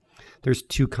people. there's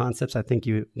two concepts.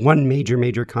 One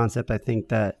major concept I think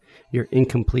that you're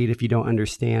incomplete if you don't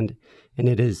understand, and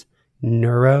it is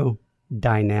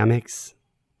neurodynamics.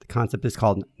 The concept is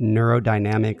called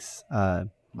neurodynamics.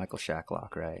 Michael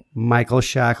Shacklock, right? Michael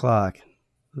Shacklock,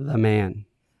 the man.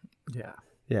 Yeah.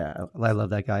 Yeah, I love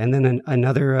that guy. And then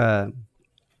another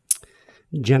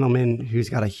gentleman who's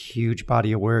got a huge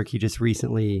body of work. He just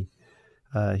recently,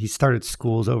 he started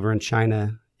schools over in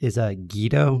China, is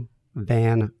Guido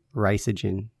van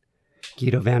Rysingen.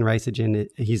 Guido van Rysingen,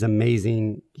 he's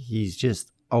amazing. He's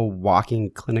just a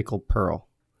walking clinical pearl.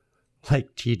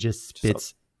 Like, he just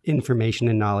spits information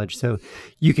and knowledge. So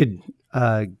you could,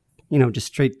 just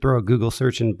straight throw a Google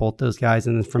search in both those guys,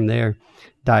 and then from there,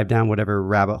 dive down whatever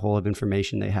rabbit hole of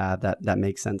information they have that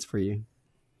makes sense for you.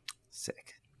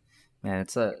 Sick. Man,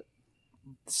 it's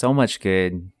so much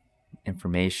good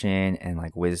information and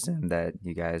like wisdom that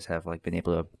you guys have like been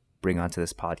able to bring onto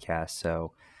this podcast.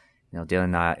 So,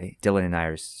 Dylan and I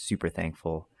are super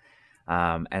thankful.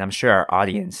 And I'm sure our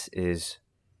audience is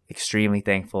extremely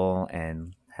thankful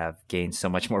and have gained so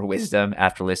much more wisdom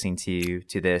after listening to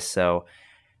this. So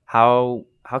how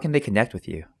can they connect with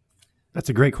you? That's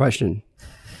a great question.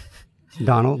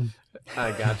 Donald?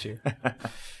 I got you.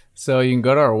 So you can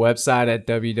go to our website at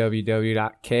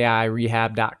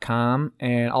www.kirehab.com,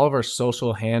 and all of our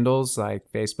social handles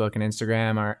like Facebook and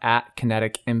Instagram are at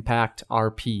KINETIC Impact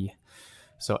RP.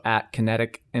 So at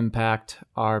KINETIC Impact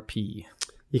RP.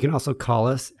 You can also call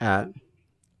us at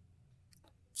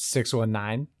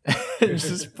 619.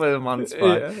 Just put them on the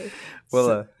spot. Yeah.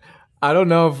 Well, I don't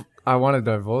know if I want to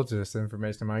divulge this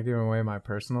information. Am I giving away my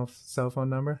personal cell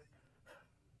phone number?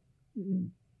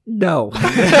 no.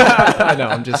 I know,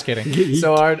 I'm just kidding.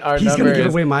 So our He's number going to give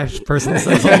is... away my personal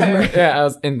cell phone number. Yeah,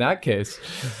 in that case.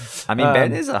 I mean,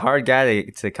 Ben is a hard guy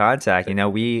to contact.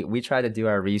 We try to do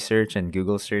our research and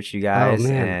Google search you guys. Oh,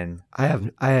 man.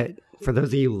 And I for those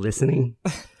of you listening,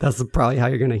 that's probably how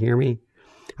you're going to hear me.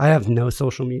 I have no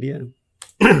social media.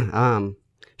 It's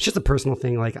just a personal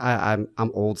thing. Like I'm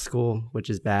old school, which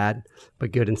is bad,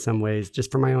 but good in some ways.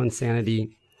 Just for my own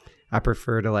sanity, I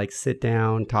prefer to like sit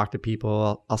down, talk to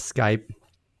people. I'll Skype.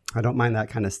 I don't mind that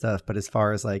kind of stuff. But as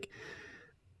far as like,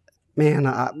 man,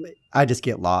 I just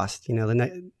get lost.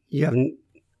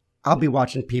 I'll be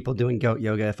watching people doing goat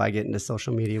yoga if I get into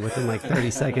social media within like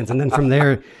 30 seconds. And then from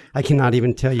there, I cannot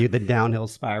even tell you the downhill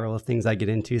spiral of things I get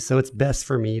into. So it's best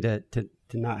for me to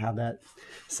not have that.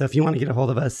 So if you want to get a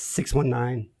hold of us,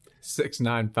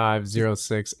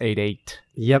 619-506-88.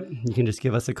 Yep. You can just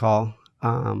give us a call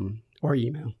or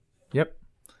email. Yep.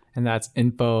 And that's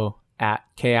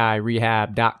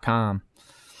info@kirehab.com.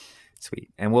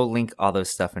 Sweet. And we'll link all those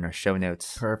stuff in our show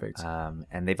notes. Perfect.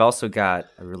 And they've also got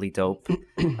a really dope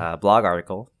blog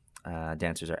article,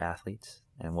 Dancers Are Athletes.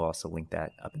 And we'll also link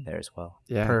that up in there as well.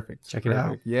 Yeah. Perfect. Check it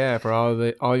out. Yeah. For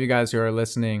all you guys who are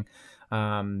listening,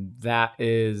 that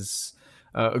is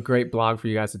a great blog for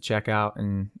you guys to check out,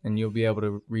 and you'll be able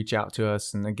to reach out to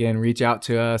us. And again, reach out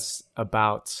to us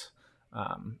about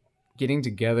getting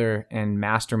together and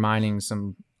masterminding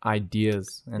some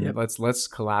ideas, and let's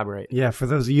collaborate. Yeah, for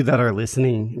those of you that are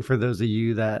listening, and for those of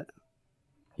you that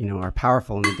are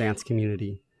powerful in the dance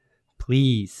community,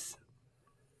 please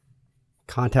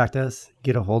contact us,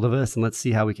 get a hold of us, and let's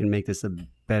see how we can make this a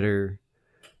better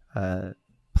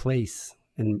place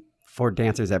and for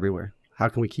dancers everywhere. How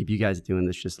can we keep you guys doing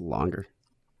this just longer?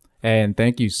 And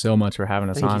thank you so much for having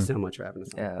us on. Thank you so much for having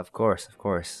us on. Yeah, of course.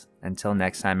 Until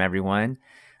next time, everyone,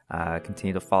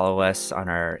 continue to follow us on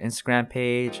our Instagram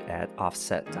page at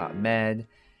offset.med,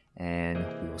 and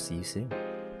we will see you soon.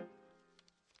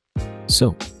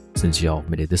 So, since y'all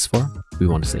made it this far, we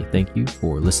want to say thank you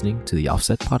for listening to the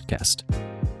Offset Podcast.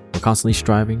 We're constantly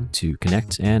striving to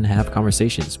connect and have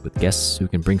conversations with guests who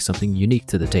can bring something unique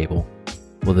to the table,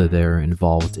 whether they're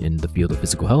involved in the field of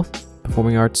physical health,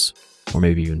 performing arts, or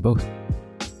maybe even both.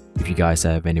 If you guys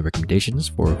have any recommendations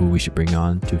for who we should bring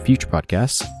on to future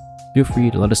podcasts, feel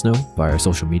free to let us know via our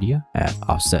social media at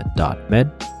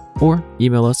offset.med or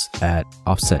email us at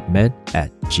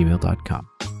offsetmed@gmail.com.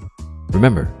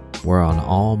 Remember, we're on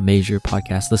all major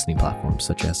podcast listening platforms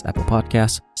such as Apple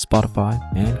Podcasts, Spotify,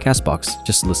 and CastBox,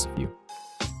 just to list a few.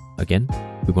 Again,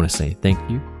 we want to say thank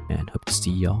you and hope to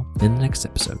see y'all in the next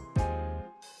episode.